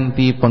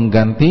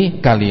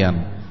pengganti-pengganti kalian.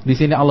 Di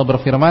sini Allah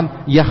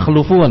berfirman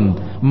yakhlufun,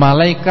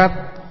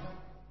 malaikat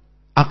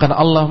akan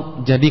Allah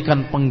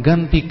jadikan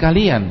pengganti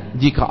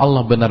kalian jika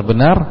Allah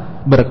benar-benar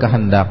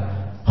berkehendak.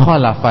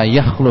 Khalafa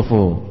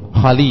yakhlufu,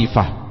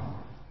 khalifah.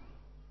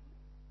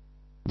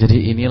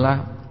 Jadi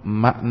inilah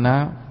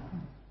makna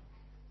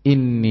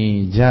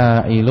inni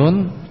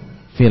ja'ilun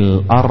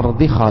fil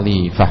ardi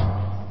khalifah,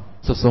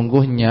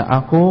 sesungguhnya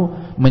aku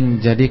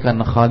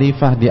menjadikan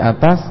khalifah di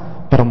atas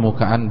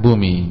permukaan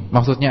bumi.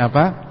 Maksudnya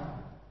apa?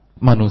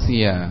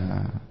 Manusia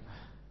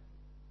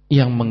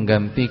yang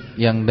mengganti,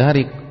 yang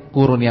dari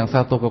kurun yang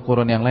satu ke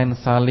kurun yang lain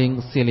saling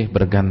silih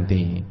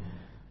berganti.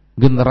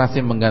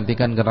 Generasi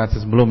menggantikan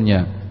generasi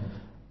sebelumnya,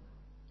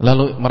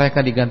 lalu mereka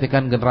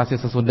digantikan generasi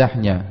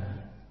sesudahnya,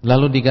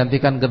 lalu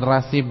digantikan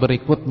generasi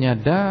berikutnya,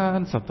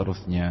 dan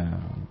seterusnya.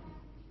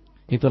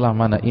 Itulah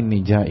mana inni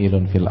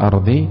ja'ilun fil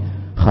ardi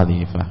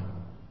khalifah.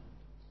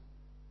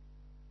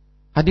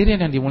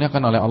 Hadirin yang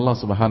dimuliakan oleh Allah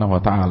Subhanahu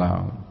wa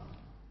taala.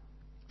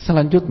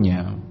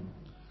 Selanjutnya,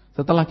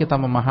 setelah kita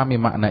memahami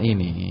makna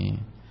ini,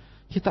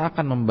 kita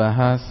akan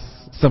membahas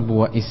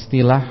sebuah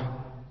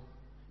istilah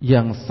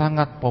yang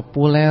sangat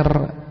populer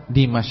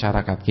di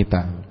masyarakat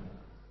kita,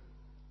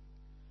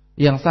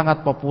 yang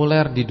sangat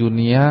populer di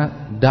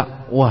dunia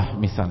dakwah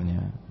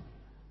misalnya,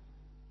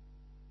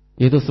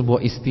 Itu sebuah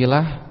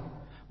istilah,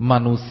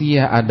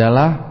 manusia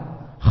adalah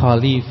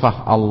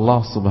khalifah Allah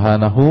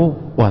Subhanahu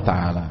wa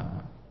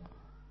ta'ala.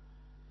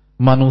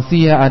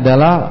 Manusia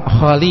adalah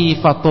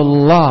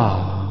khalifatullah.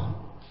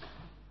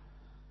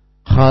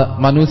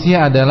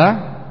 Manusia adalah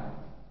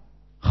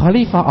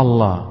khalifah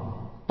Allah.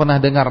 Pernah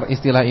dengar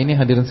istilah ini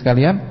hadirin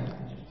sekalian?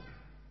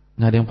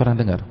 Nggak ada yang pernah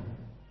dengar?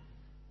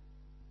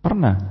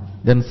 Pernah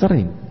dan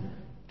sering.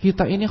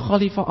 Kita ini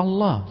khalifah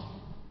Allah.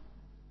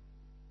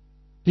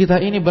 Kita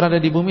ini berada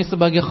di bumi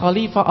sebagai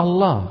khalifah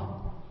Allah.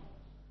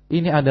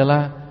 Ini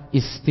adalah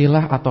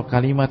istilah atau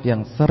kalimat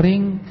yang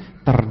sering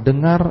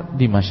terdengar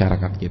di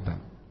masyarakat kita.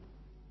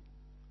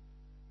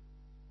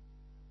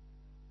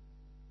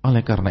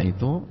 Oleh karena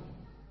itu,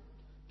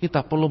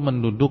 kita perlu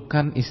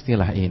mendudukkan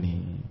istilah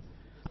ini.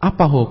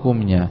 Apa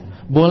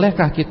hukumnya?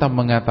 Bolehkah kita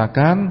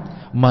mengatakan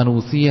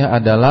manusia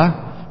adalah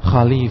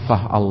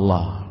khalifah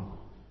Allah?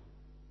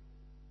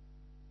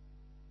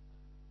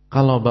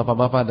 Kalau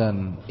bapak-bapak dan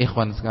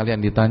ikhwan sekalian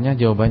ditanya,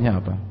 jawabannya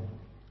apa?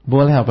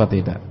 Boleh apa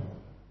tidak?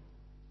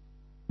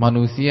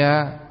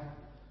 Manusia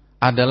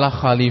adalah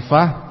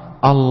khalifah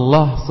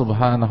Allah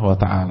Subhanahu wa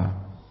ta'ala.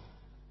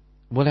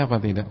 Boleh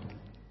apa tidak?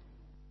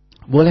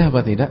 Boleh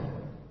apa tidak?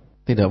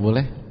 Tidak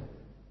boleh.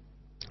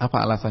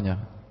 Apa alasannya?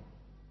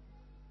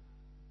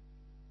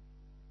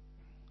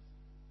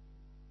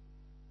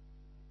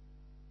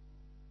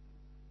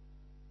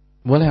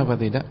 Boleh apa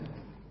tidak?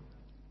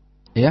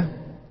 Ya?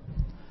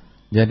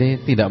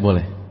 Jadi tidak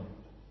boleh.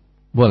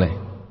 Boleh.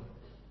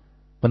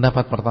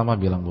 Pendapat pertama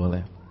bilang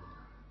boleh.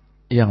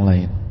 Yang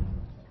lain,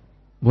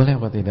 boleh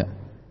apa tidak?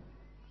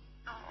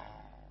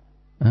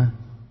 Hah?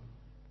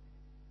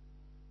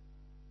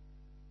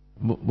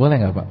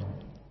 Boleh nggak Pak?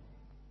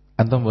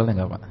 Antum boleh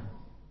nggak Pak?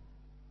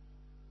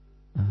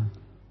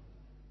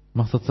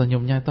 Maksud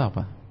senyumnya itu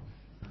apa?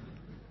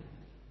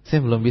 Saya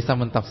belum bisa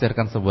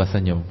mentafsirkan sebuah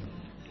senyum.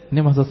 Ini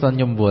maksud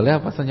senyum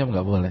boleh apa senyum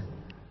nggak boleh?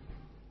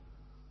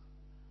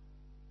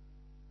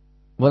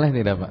 Boleh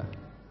tidak Pak?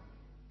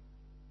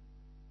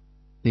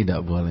 Tidak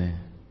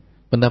boleh.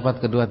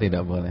 Pendapat kedua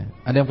tidak boleh.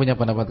 Ada yang punya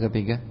pendapat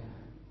ketiga?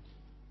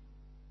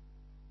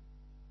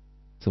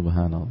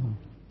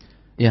 Subhanallah.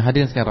 Ya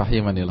hadirin sekalian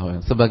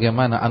rahimanillah.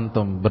 Sebagaimana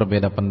antum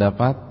berbeda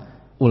pendapat,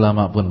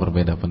 ulama pun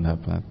berbeda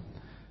pendapat.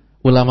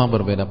 Ulama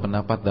berbeda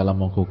pendapat dalam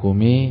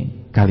menghukumi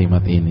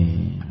kalimat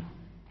ini.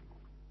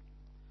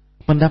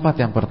 Pendapat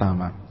yang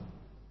pertama,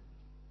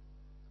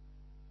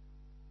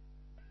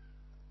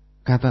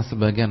 kata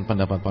sebagian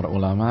pendapat para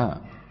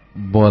ulama,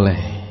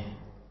 boleh.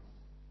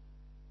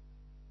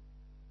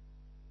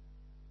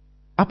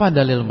 Apa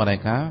dalil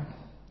mereka?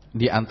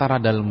 Di antara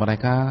dalil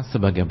mereka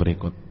sebagai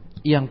berikut.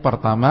 Yang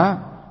pertama,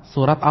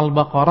 surat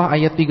Al-Baqarah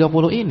ayat 30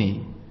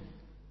 ini.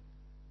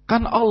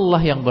 Kan Allah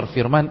yang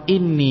berfirman,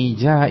 inni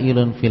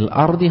ja'ilun fil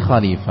ardi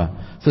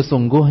khalifah.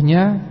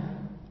 Sesungguhnya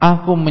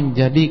aku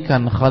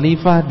menjadikan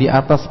khalifah di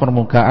atas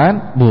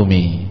permukaan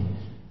bumi.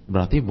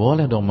 Berarti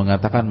boleh dong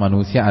mengatakan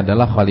manusia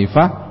adalah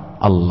khalifah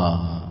Allah.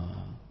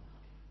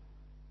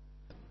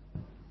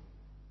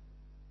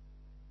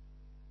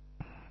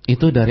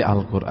 Itu dari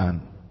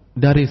Al-Quran.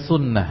 Dari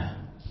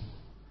sunnah,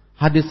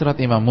 hadis surat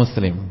Imam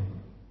Muslim,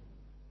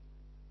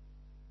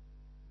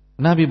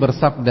 Nabi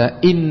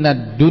bersabda,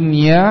 inna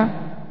dunya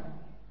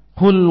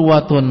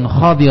hulwatun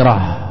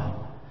khadirah.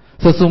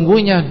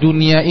 Sesungguhnya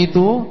dunia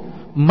itu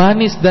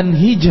manis dan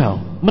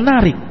hijau,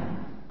 menarik.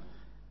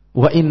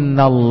 Wa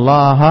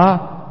innallaha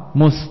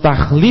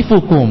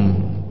mustakhlifukum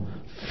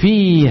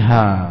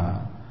fiha.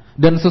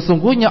 Dan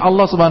sesungguhnya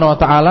Allah Subhanahu wa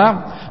ta'ala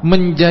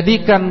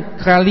menjadikan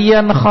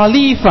kalian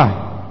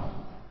khalifah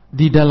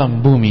di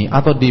dalam bumi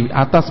atau di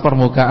atas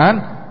permukaan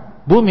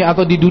bumi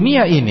atau di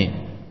dunia ini.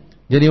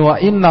 Jadi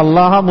wa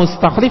innallaha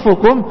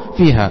mustakhlifukum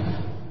fiha.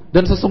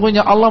 Dan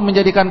sesungguhnya Allah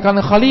menjadikan kalian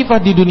khalifah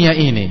di dunia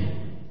ini.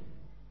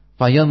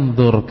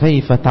 Fayanzur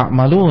kaifa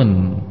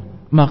ta'malun.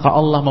 Maka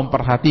Allah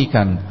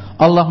memperhatikan,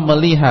 Allah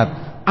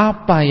melihat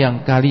apa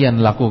yang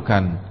kalian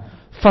lakukan.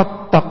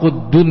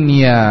 Fattaqud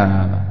dunya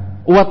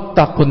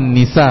wattaqun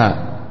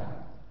nisa.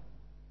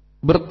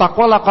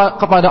 Bertakwalah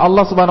kepada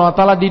Allah Subhanahu wa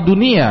taala di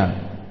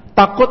dunia.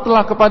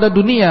 Takutlah kepada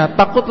dunia,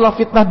 takutlah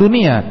fitnah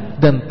dunia,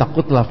 dan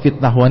takutlah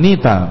fitnah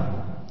wanita.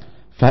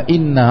 Fa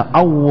inna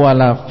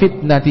awwala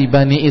fitnati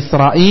bani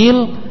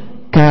Israel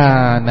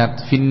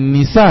kanat fin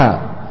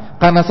nisa.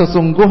 Karena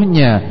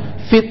sesungguhnya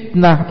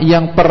fitnah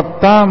yang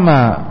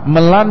pertama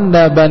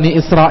melanda Bani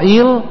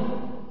Israel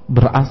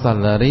berasal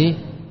dari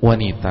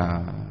wanita.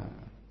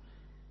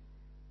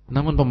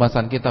 Namun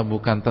pembahasan kita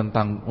bukan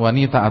tentang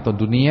wanita atau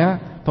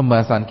dunia.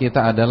 Pembahasan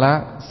kita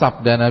adalah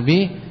sabda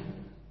Nabi,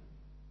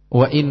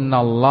 wa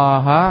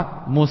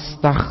innallaha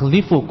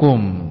mustakhlifukum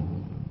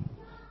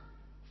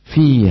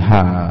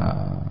fiha.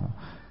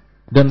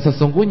 Dan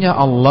sesungguhnya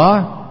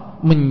Allah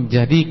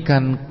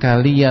menjadikan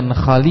kalian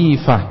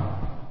khalifah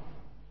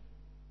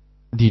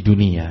di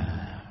dunia.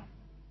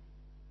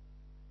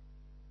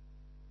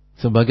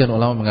 Sebagian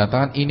ulama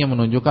mengatakan ini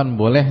menunjukkan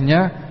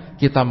bolehnya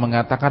kita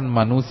mengatakan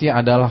manusia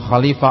adalah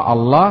khalifah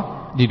Allah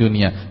di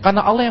dunia,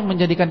 karena Allah yang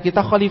menjadikan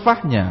kita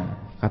khalifahnya.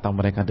 Kata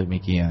mereka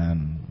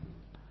demikian.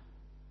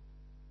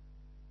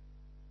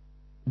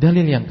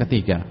 Dalil yang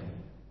ketiga,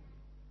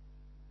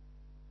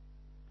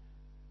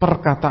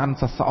 perkataan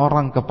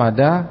seseorang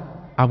kepada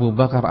Abu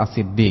Bakar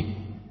As-Siddiq.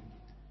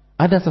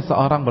 Ada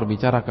seseorang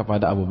berbicara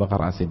kepada Abu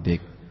Bakar As-Siddiq.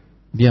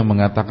 Dia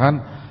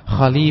mengatakan,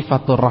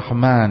 Khalifatur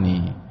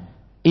Rahmani,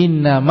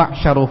 inna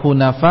ma'syaru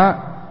hunafa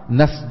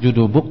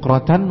nasjudu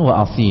bukratan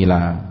wa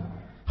asila.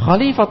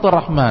 Khalifatur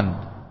Rahman,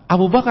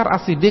 Abu Bakar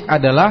As-Siddiq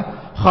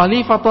adalah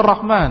Khalifatur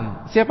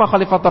Rahman. Siapa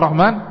Khalifatur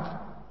Rahman?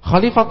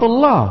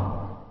 Khalifatullah.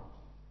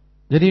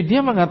 Jadi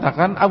dia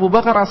mengatakan Abu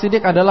Bakar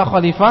As-Siddiq adalah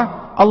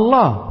Khalifah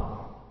Allah.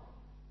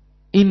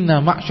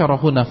 Inna ma'syara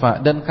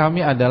hunafa, dan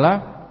kami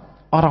adalah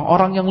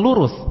orang-orang yang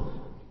lurus,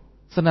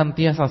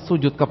 senantiasa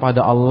sujud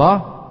kepada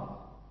Allah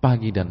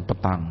pagi dan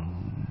petang.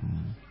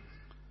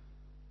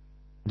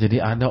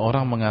 Jadi ada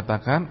orang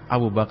mengatakan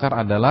Abu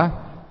Bakar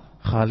adalah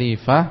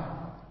Khalifah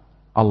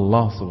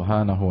Allah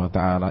Subhanahu wa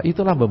ta'ala.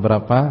 Itulah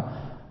beberapa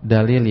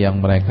dalil yang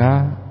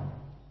mereka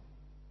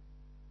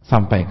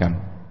sampaikan.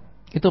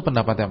 Itu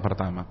pendapat yang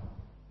pertama.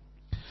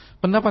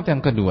 Pendapat yang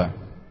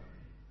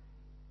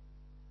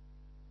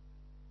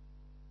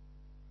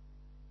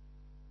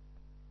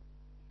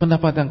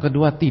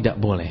kedua, tidak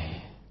boleh.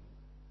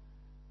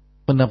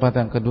 Pendapat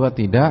yang kedua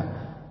tidak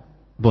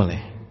boleh.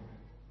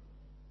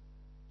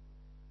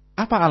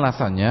 Apa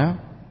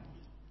alasannya?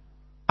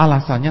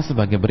 Alasannya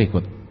sebagai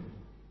berikut.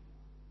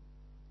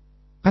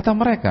 Kata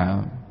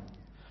mereka,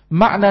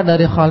 makna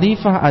dari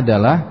khalifah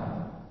adalah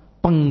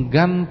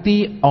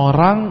pengganti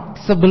orang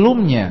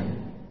sebelumnya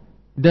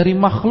dari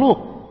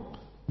makhluk.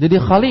 Jadi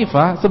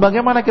khalifah,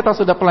 sebagaimana kita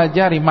sudah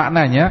pelajari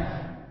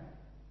maknanya,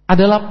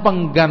 adalah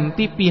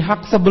pengganti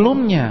pihak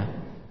sebelumnya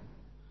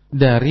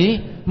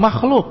dari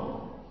makhluk.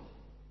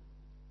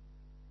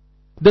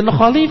 Dan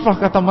khalifah,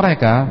 kata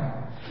mereka,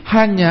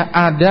 hanya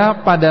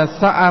ada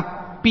pada saat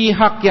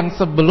pihak yang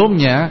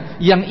sebelumnya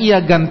yang ia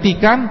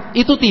gantikan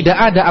itu tidak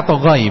ada atau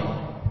gaib.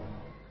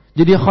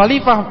 Jadi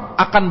khalifah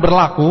akan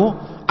berlaku,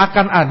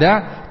 akan ada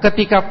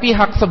ketika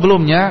pihak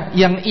sebelumnya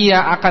yang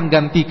ia akan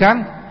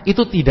gantikan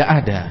itu tidak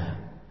ada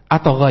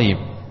atau gaib.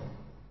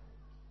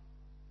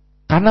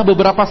 Karena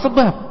beberapa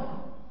sebab,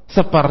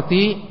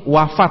 seperti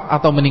wafat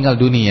atau meninggal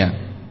dunia.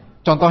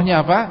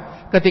 Contohnya apa?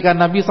 Ketika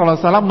Nabi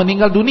SAW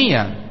meninggal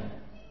dunia,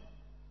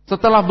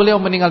 setelah beliau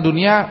meninggal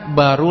dunia,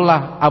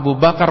 barulah Abu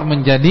Bakar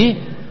menjadi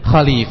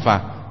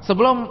khalifah.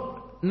 Sebelum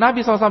Nabi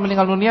SAW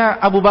meninggal dunia,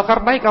 Abu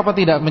Bakar naik apa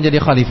tidak menjadi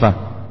khalifah?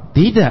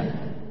 Tidak.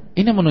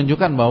 Ini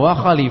menunjukkan bahwa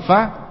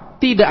khalifah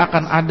tidak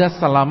akan ada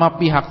selama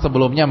pihak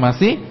sebelumnya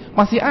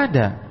masih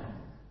ada.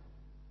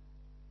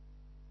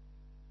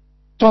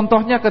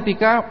 Contohnya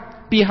ketika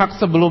pihak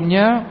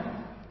sebelumnya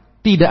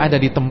tidak ada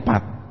di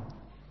tempat.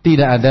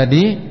 Tidak ada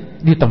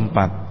di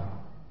tempat.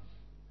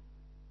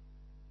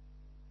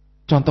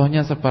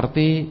 Contohnya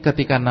seperti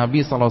ketika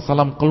Nabi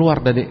SAW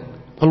keluar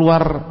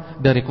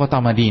dari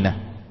kota Madinah,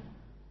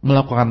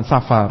 melakukan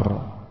safar,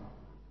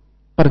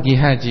 pergi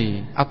haji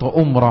atau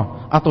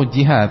umrah atau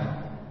jihad.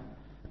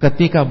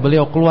 Ketika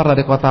beliau keluar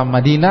dari kota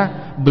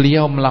Madinah,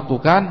 beliau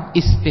melakukan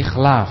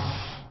istikhlaf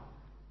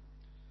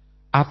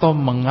atau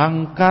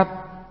mengangkat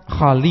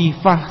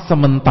khalifah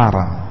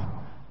sementara,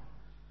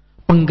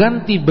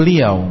 pengganti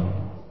beliau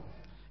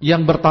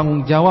yang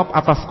bertanggung jawab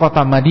atas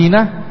kota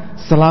Madinah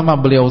selama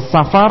beliau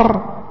safar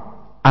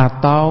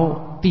atau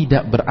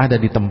tidak berada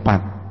di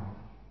tempat.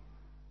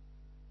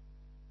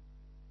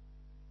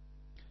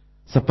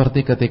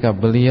 Seperti ketika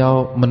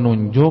beliau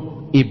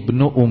menunjuk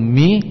Ibnu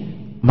Ummi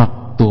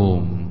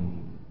Maktum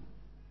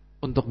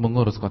untuk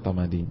mengurus kota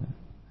Madinah.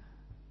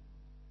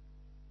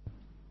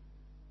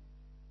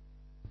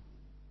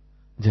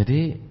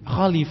 Jadi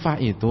khalifah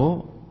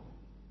itu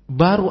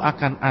baru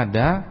akan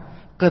ada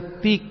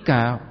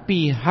ketika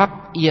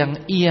pihak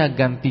yang ia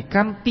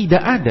gantikan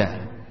tidak ada,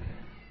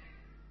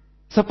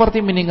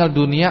 seperti meninggal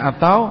dunia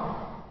atau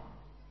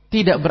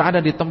tidak berada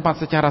di tempat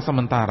secara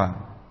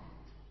sementara.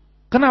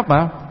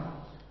 Kenapa?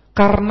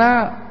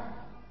 Karena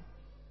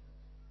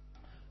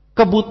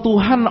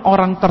kebutuhan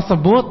orang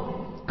tersebut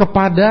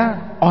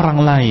kepada orang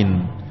lain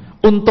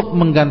untuk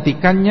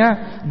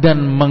menggantikannya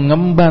dan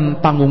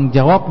mengemban tanggung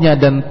jawabnya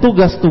dan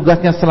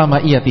tugas-tugasnya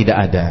selama ia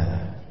tidak ada.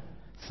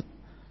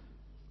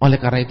 Oleh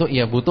karena itu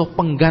ia butuh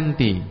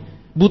pengganti,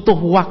 butuh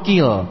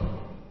wakil.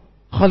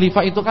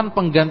 Khalifah itu kan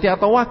pengganti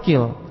atau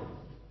wakil.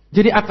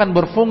 Jadi akan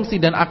berfungsi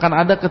dan akan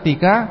ada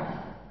ketika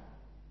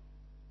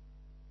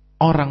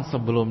orang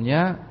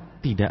sebelumnya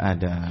tidak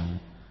ada.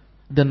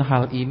 Dan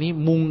hal ini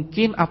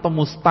mungkin atau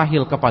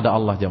mustahil kepada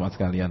Allah, jemaah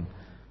sekalian.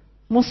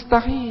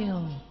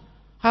 Mustahil.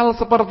 Hal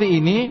seperti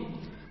ini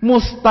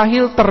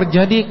mustahil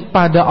terjadi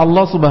pada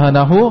Allah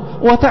Subhanahu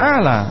wa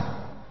ta'ala.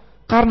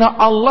 Karena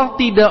Allah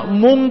tidak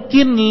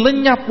mungkin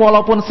lenyap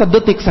walaupun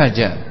sedetik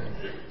saja.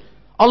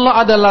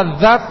 Allah adalah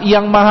zat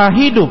yang maha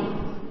hidup,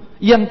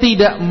 yang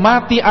tidak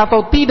mati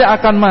atau tidak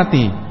akan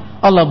mati.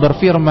 Allah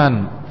berfirman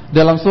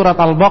dalam surat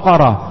Al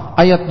Baqarah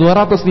ayat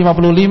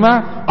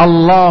 255,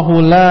 Allahu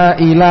la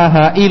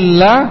ilaha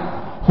illa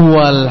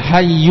huwal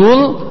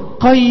hayyul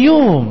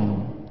qayyum.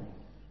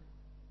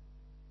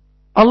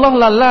 Allah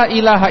la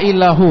ilaha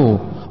illahu,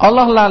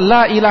 Allah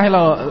la ilaha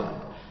illahu,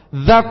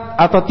 zat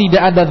atau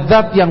tidak ada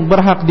zat yang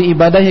berhak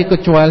diibadahi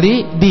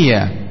kecuali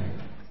Dia.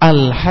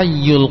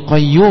 Al-Hayyul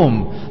Qayyum,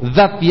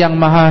 zat yang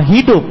maha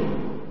hidup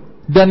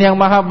dan yang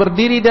maha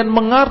berdiri dan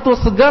mengatur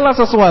segala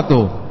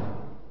sesuatu.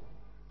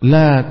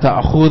 La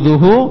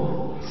ta'khudhuhu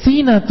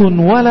sinatun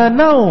wala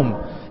naum,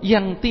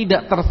 yang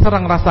tidak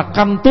terserang rasa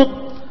kantuk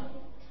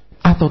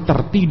atau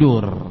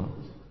tertidur.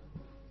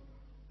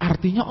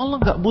 Artinya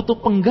Allah enggak butuh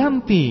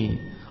pengganti.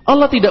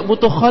 Allah tidak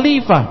butuh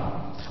khalifah.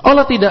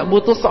 Allah tidak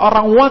butuh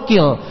seorang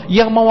wakil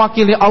yang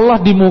mewakili Allah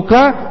di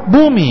muka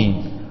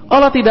bumi.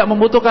 Allah tidak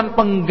membutuhkan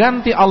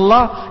pengganti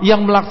Allah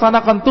yang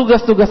melaksanakan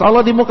tugas-tugas Allah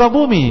di muka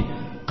bumi.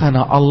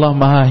 Karena Allah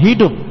maha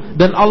hidup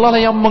dan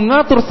Allah yang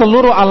mengatur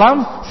seluruh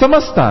alam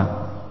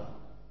semesta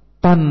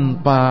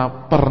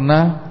tanpa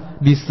pernah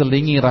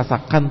diselingi rasa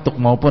kantuk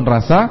maupun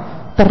rasa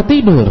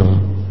tertidur.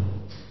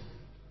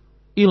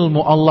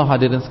 Ilmu Allah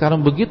hadirin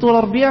sekarang begitu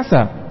luar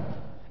biasa.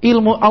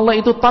 Ilmu Allah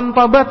itu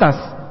tanpa batas.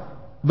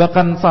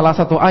 Bahkan salah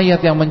satu ayat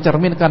yang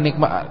mencerminkan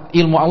nikmat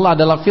ilmu Allah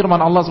adalah firman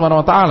Allah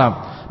Subhanahu wa taala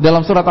dalam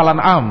surat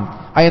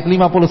Al-An'am ayat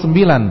 59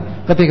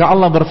 ketika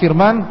Allah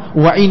berfirman,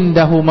 wa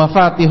indahu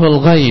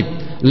mafatihul ghaib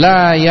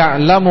la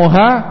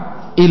ya'lamuha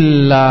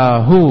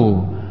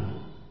illahu.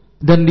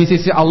 Dan di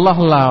sisi Allah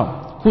lah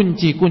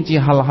kunci-kunci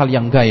hal-hal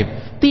yang gaib,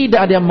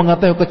 tidak ada yang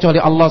mengetahui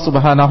kecuali Allah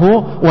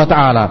Subhanahu wa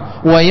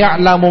taala. Wa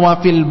ya'lamu ma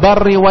fil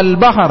barri wal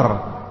bahr,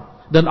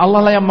 dan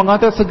Allah lah yang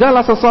mengetahui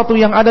segala sesuatu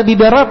yang ada di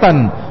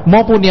daratan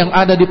maupun yang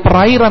ada di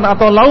perairan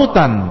atau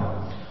lautan.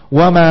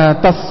 Wa ma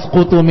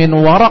tasqutu min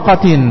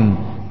waraqatin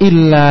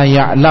illa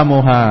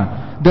ya'lamuha,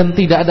 dan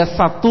tidak ada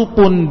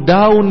satupun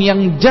daun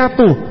yang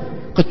jatuh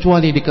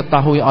kecuali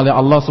diketahui oleh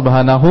Allah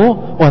Subhanahu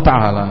wa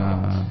taala.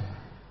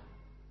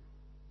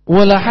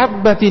 Wala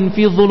habbatin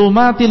fi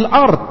dhulumatil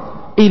ard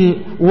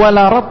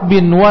wala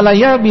ratbin wala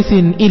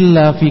yabisin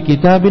illa fi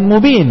kitabin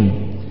mubin,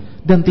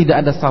 dan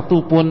tidak ada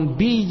satupun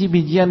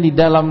biji-bijian di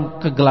dalam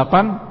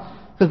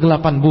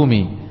kegelapan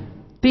bumi.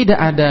 Tidak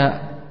ada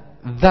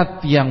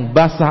zat yang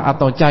basah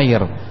atau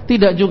cair,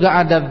 tidak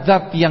juga ada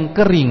zat yang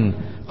kering,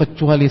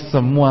 kecuali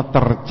semua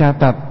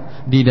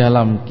tercatat di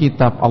dalam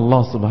kitab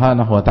Allah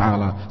Subhanahu wa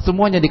taala.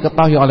 Semuanya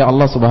diketahui oleh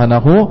Allah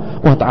Subhanahu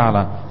wa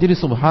taala. Jadi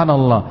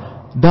subhanallah,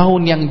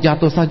 daun yang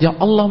jatuh saja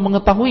Allah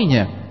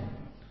mengetahuinya.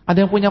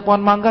 Ada yang punya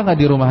pohon mangga nggak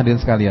di rumah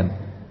hadirin sekalian?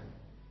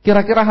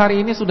 Kira-kira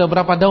hari ini sudah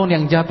berapa daun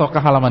yang jatuh ke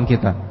halaman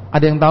kita?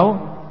 Ada yang tahu?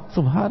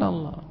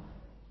 Subhanallah.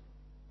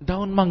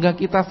 Daun mangga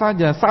kita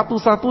saja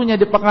satu-satunya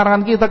di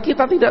pekarangan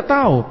kita tidak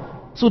tahu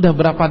sudah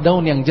berapa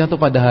daun yang jatuh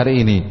pada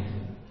hari ini.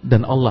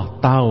 Dan Allah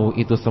tahu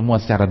itu semua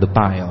secara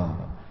detail.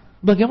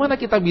 Bagaimana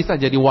kita bisa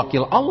jadi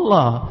wakil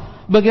Allah?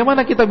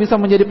 Bagaimana kita bisa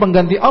menjadi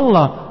pengganti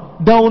Allah?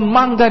 Daun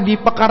mangga di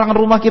pekarangan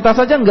rumah kita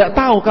saja nggak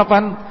tahu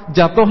kapan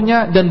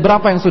jatuhnya dan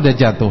berapa yang sudah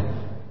jatuh.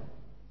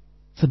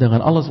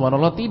 Sedangkan Allah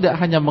SWT tidak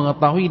hanya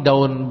mengetahui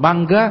daun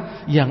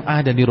mangga yang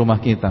ada di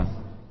rumah kita,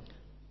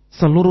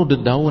 seluruh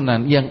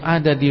dedaunan yang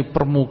ada di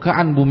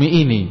permukaan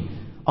bumi ini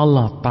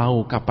Allah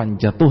tahu kapan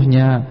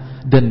jatuhnya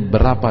dan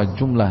berapa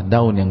jumlah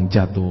daun yang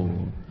jatuh.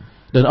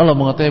 Dan Allah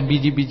mengetahui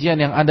biji-bijian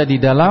yang ada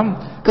di dalam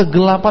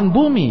kegelapan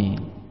bumi.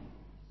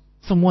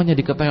 Semuanya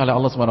diketahui oleh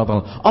Allah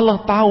SWT. Allah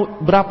tahu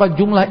berapa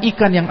jumlah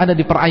ikan yang ada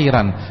di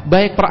perairan,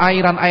 baik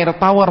perairan air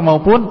tawar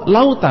maupun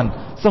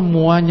lautan.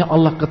 Semuanya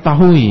Allah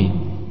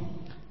ketahui.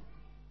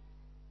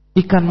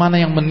 Ikan mana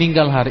yang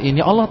meninggal hari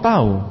ini Allah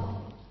tahu.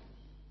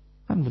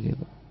 Kan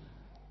begitu.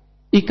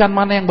 Ikan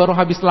mana yang baru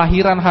habis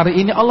lahiran hari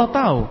ini Allah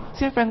tahu.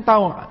 Siapa yang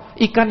tahu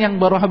ikan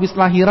yang baru habis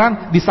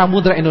lahiran di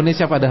samudra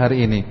Indonesia pada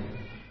hari ini?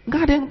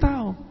 Enggak ada yang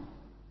tahu.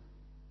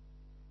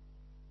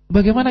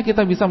 Bagaimana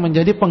kita bisa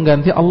menjadi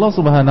pengganti Allah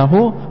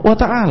Subhanahu wa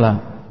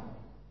taala?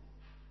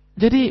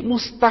 Jadi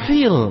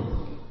mustahil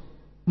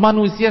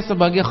manusia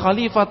sebagai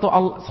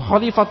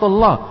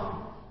khalifatullah,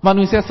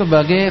 manusia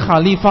sebagai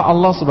khalifah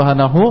Allah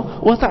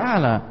Subhanahu wa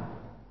taala.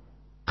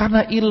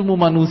 Karena ilmu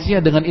manusia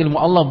dengan ilmu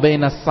Allah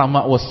bainas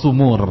sama was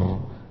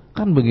sumur.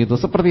 Kan begitu,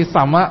 seperti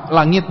sama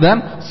langit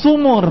dan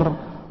sumur,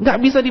 enggak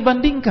bisa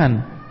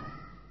dibandingkan.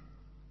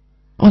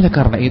 Oleh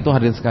karena itu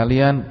hadirin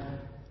sekalian,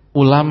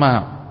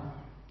 ulama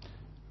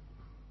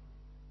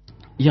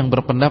yang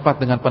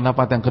berpendapat dengan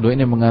pendapat yang kedua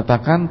ini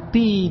mengatakan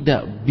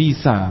tidak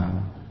bisa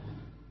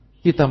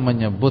kita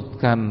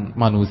menyebutkan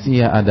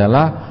manusia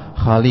adalah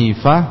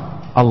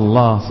khalifah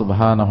Allah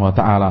Subhanahu wa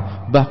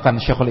taala. Bahkan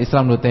Syekhul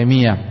Islam Ibnu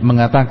Taimiyah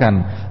mengatakan,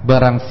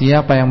 barang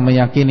siapa yang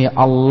meyakini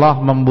Allah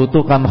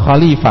membutuhkan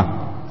khalifah,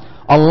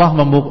 Allah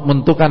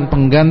membutuhkan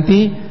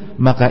pengganti,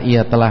 maka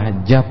ia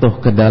telah jatuh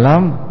ke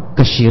dalam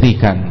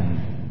kesyirikan.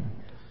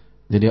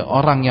 Jadi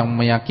orang yang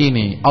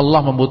meyakini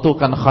Allah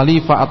membutuhkan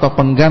khalifah atau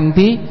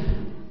pengganti,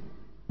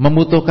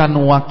 membutuhkan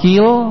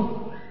wakil,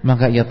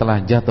 maka ia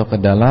telah jatuh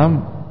ke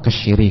dalam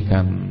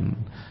kesyirikan.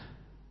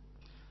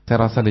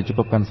 Saya rasa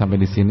dicukupkan sampai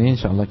di sini.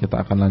 Insyaallah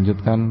kita akan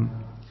lanjutkan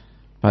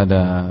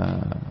pada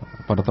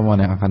pertemuan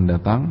yang akan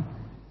datang.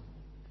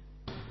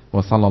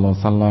 Wassallallahu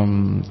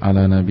wasallam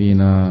ala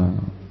nabiyina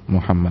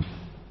Muhammad.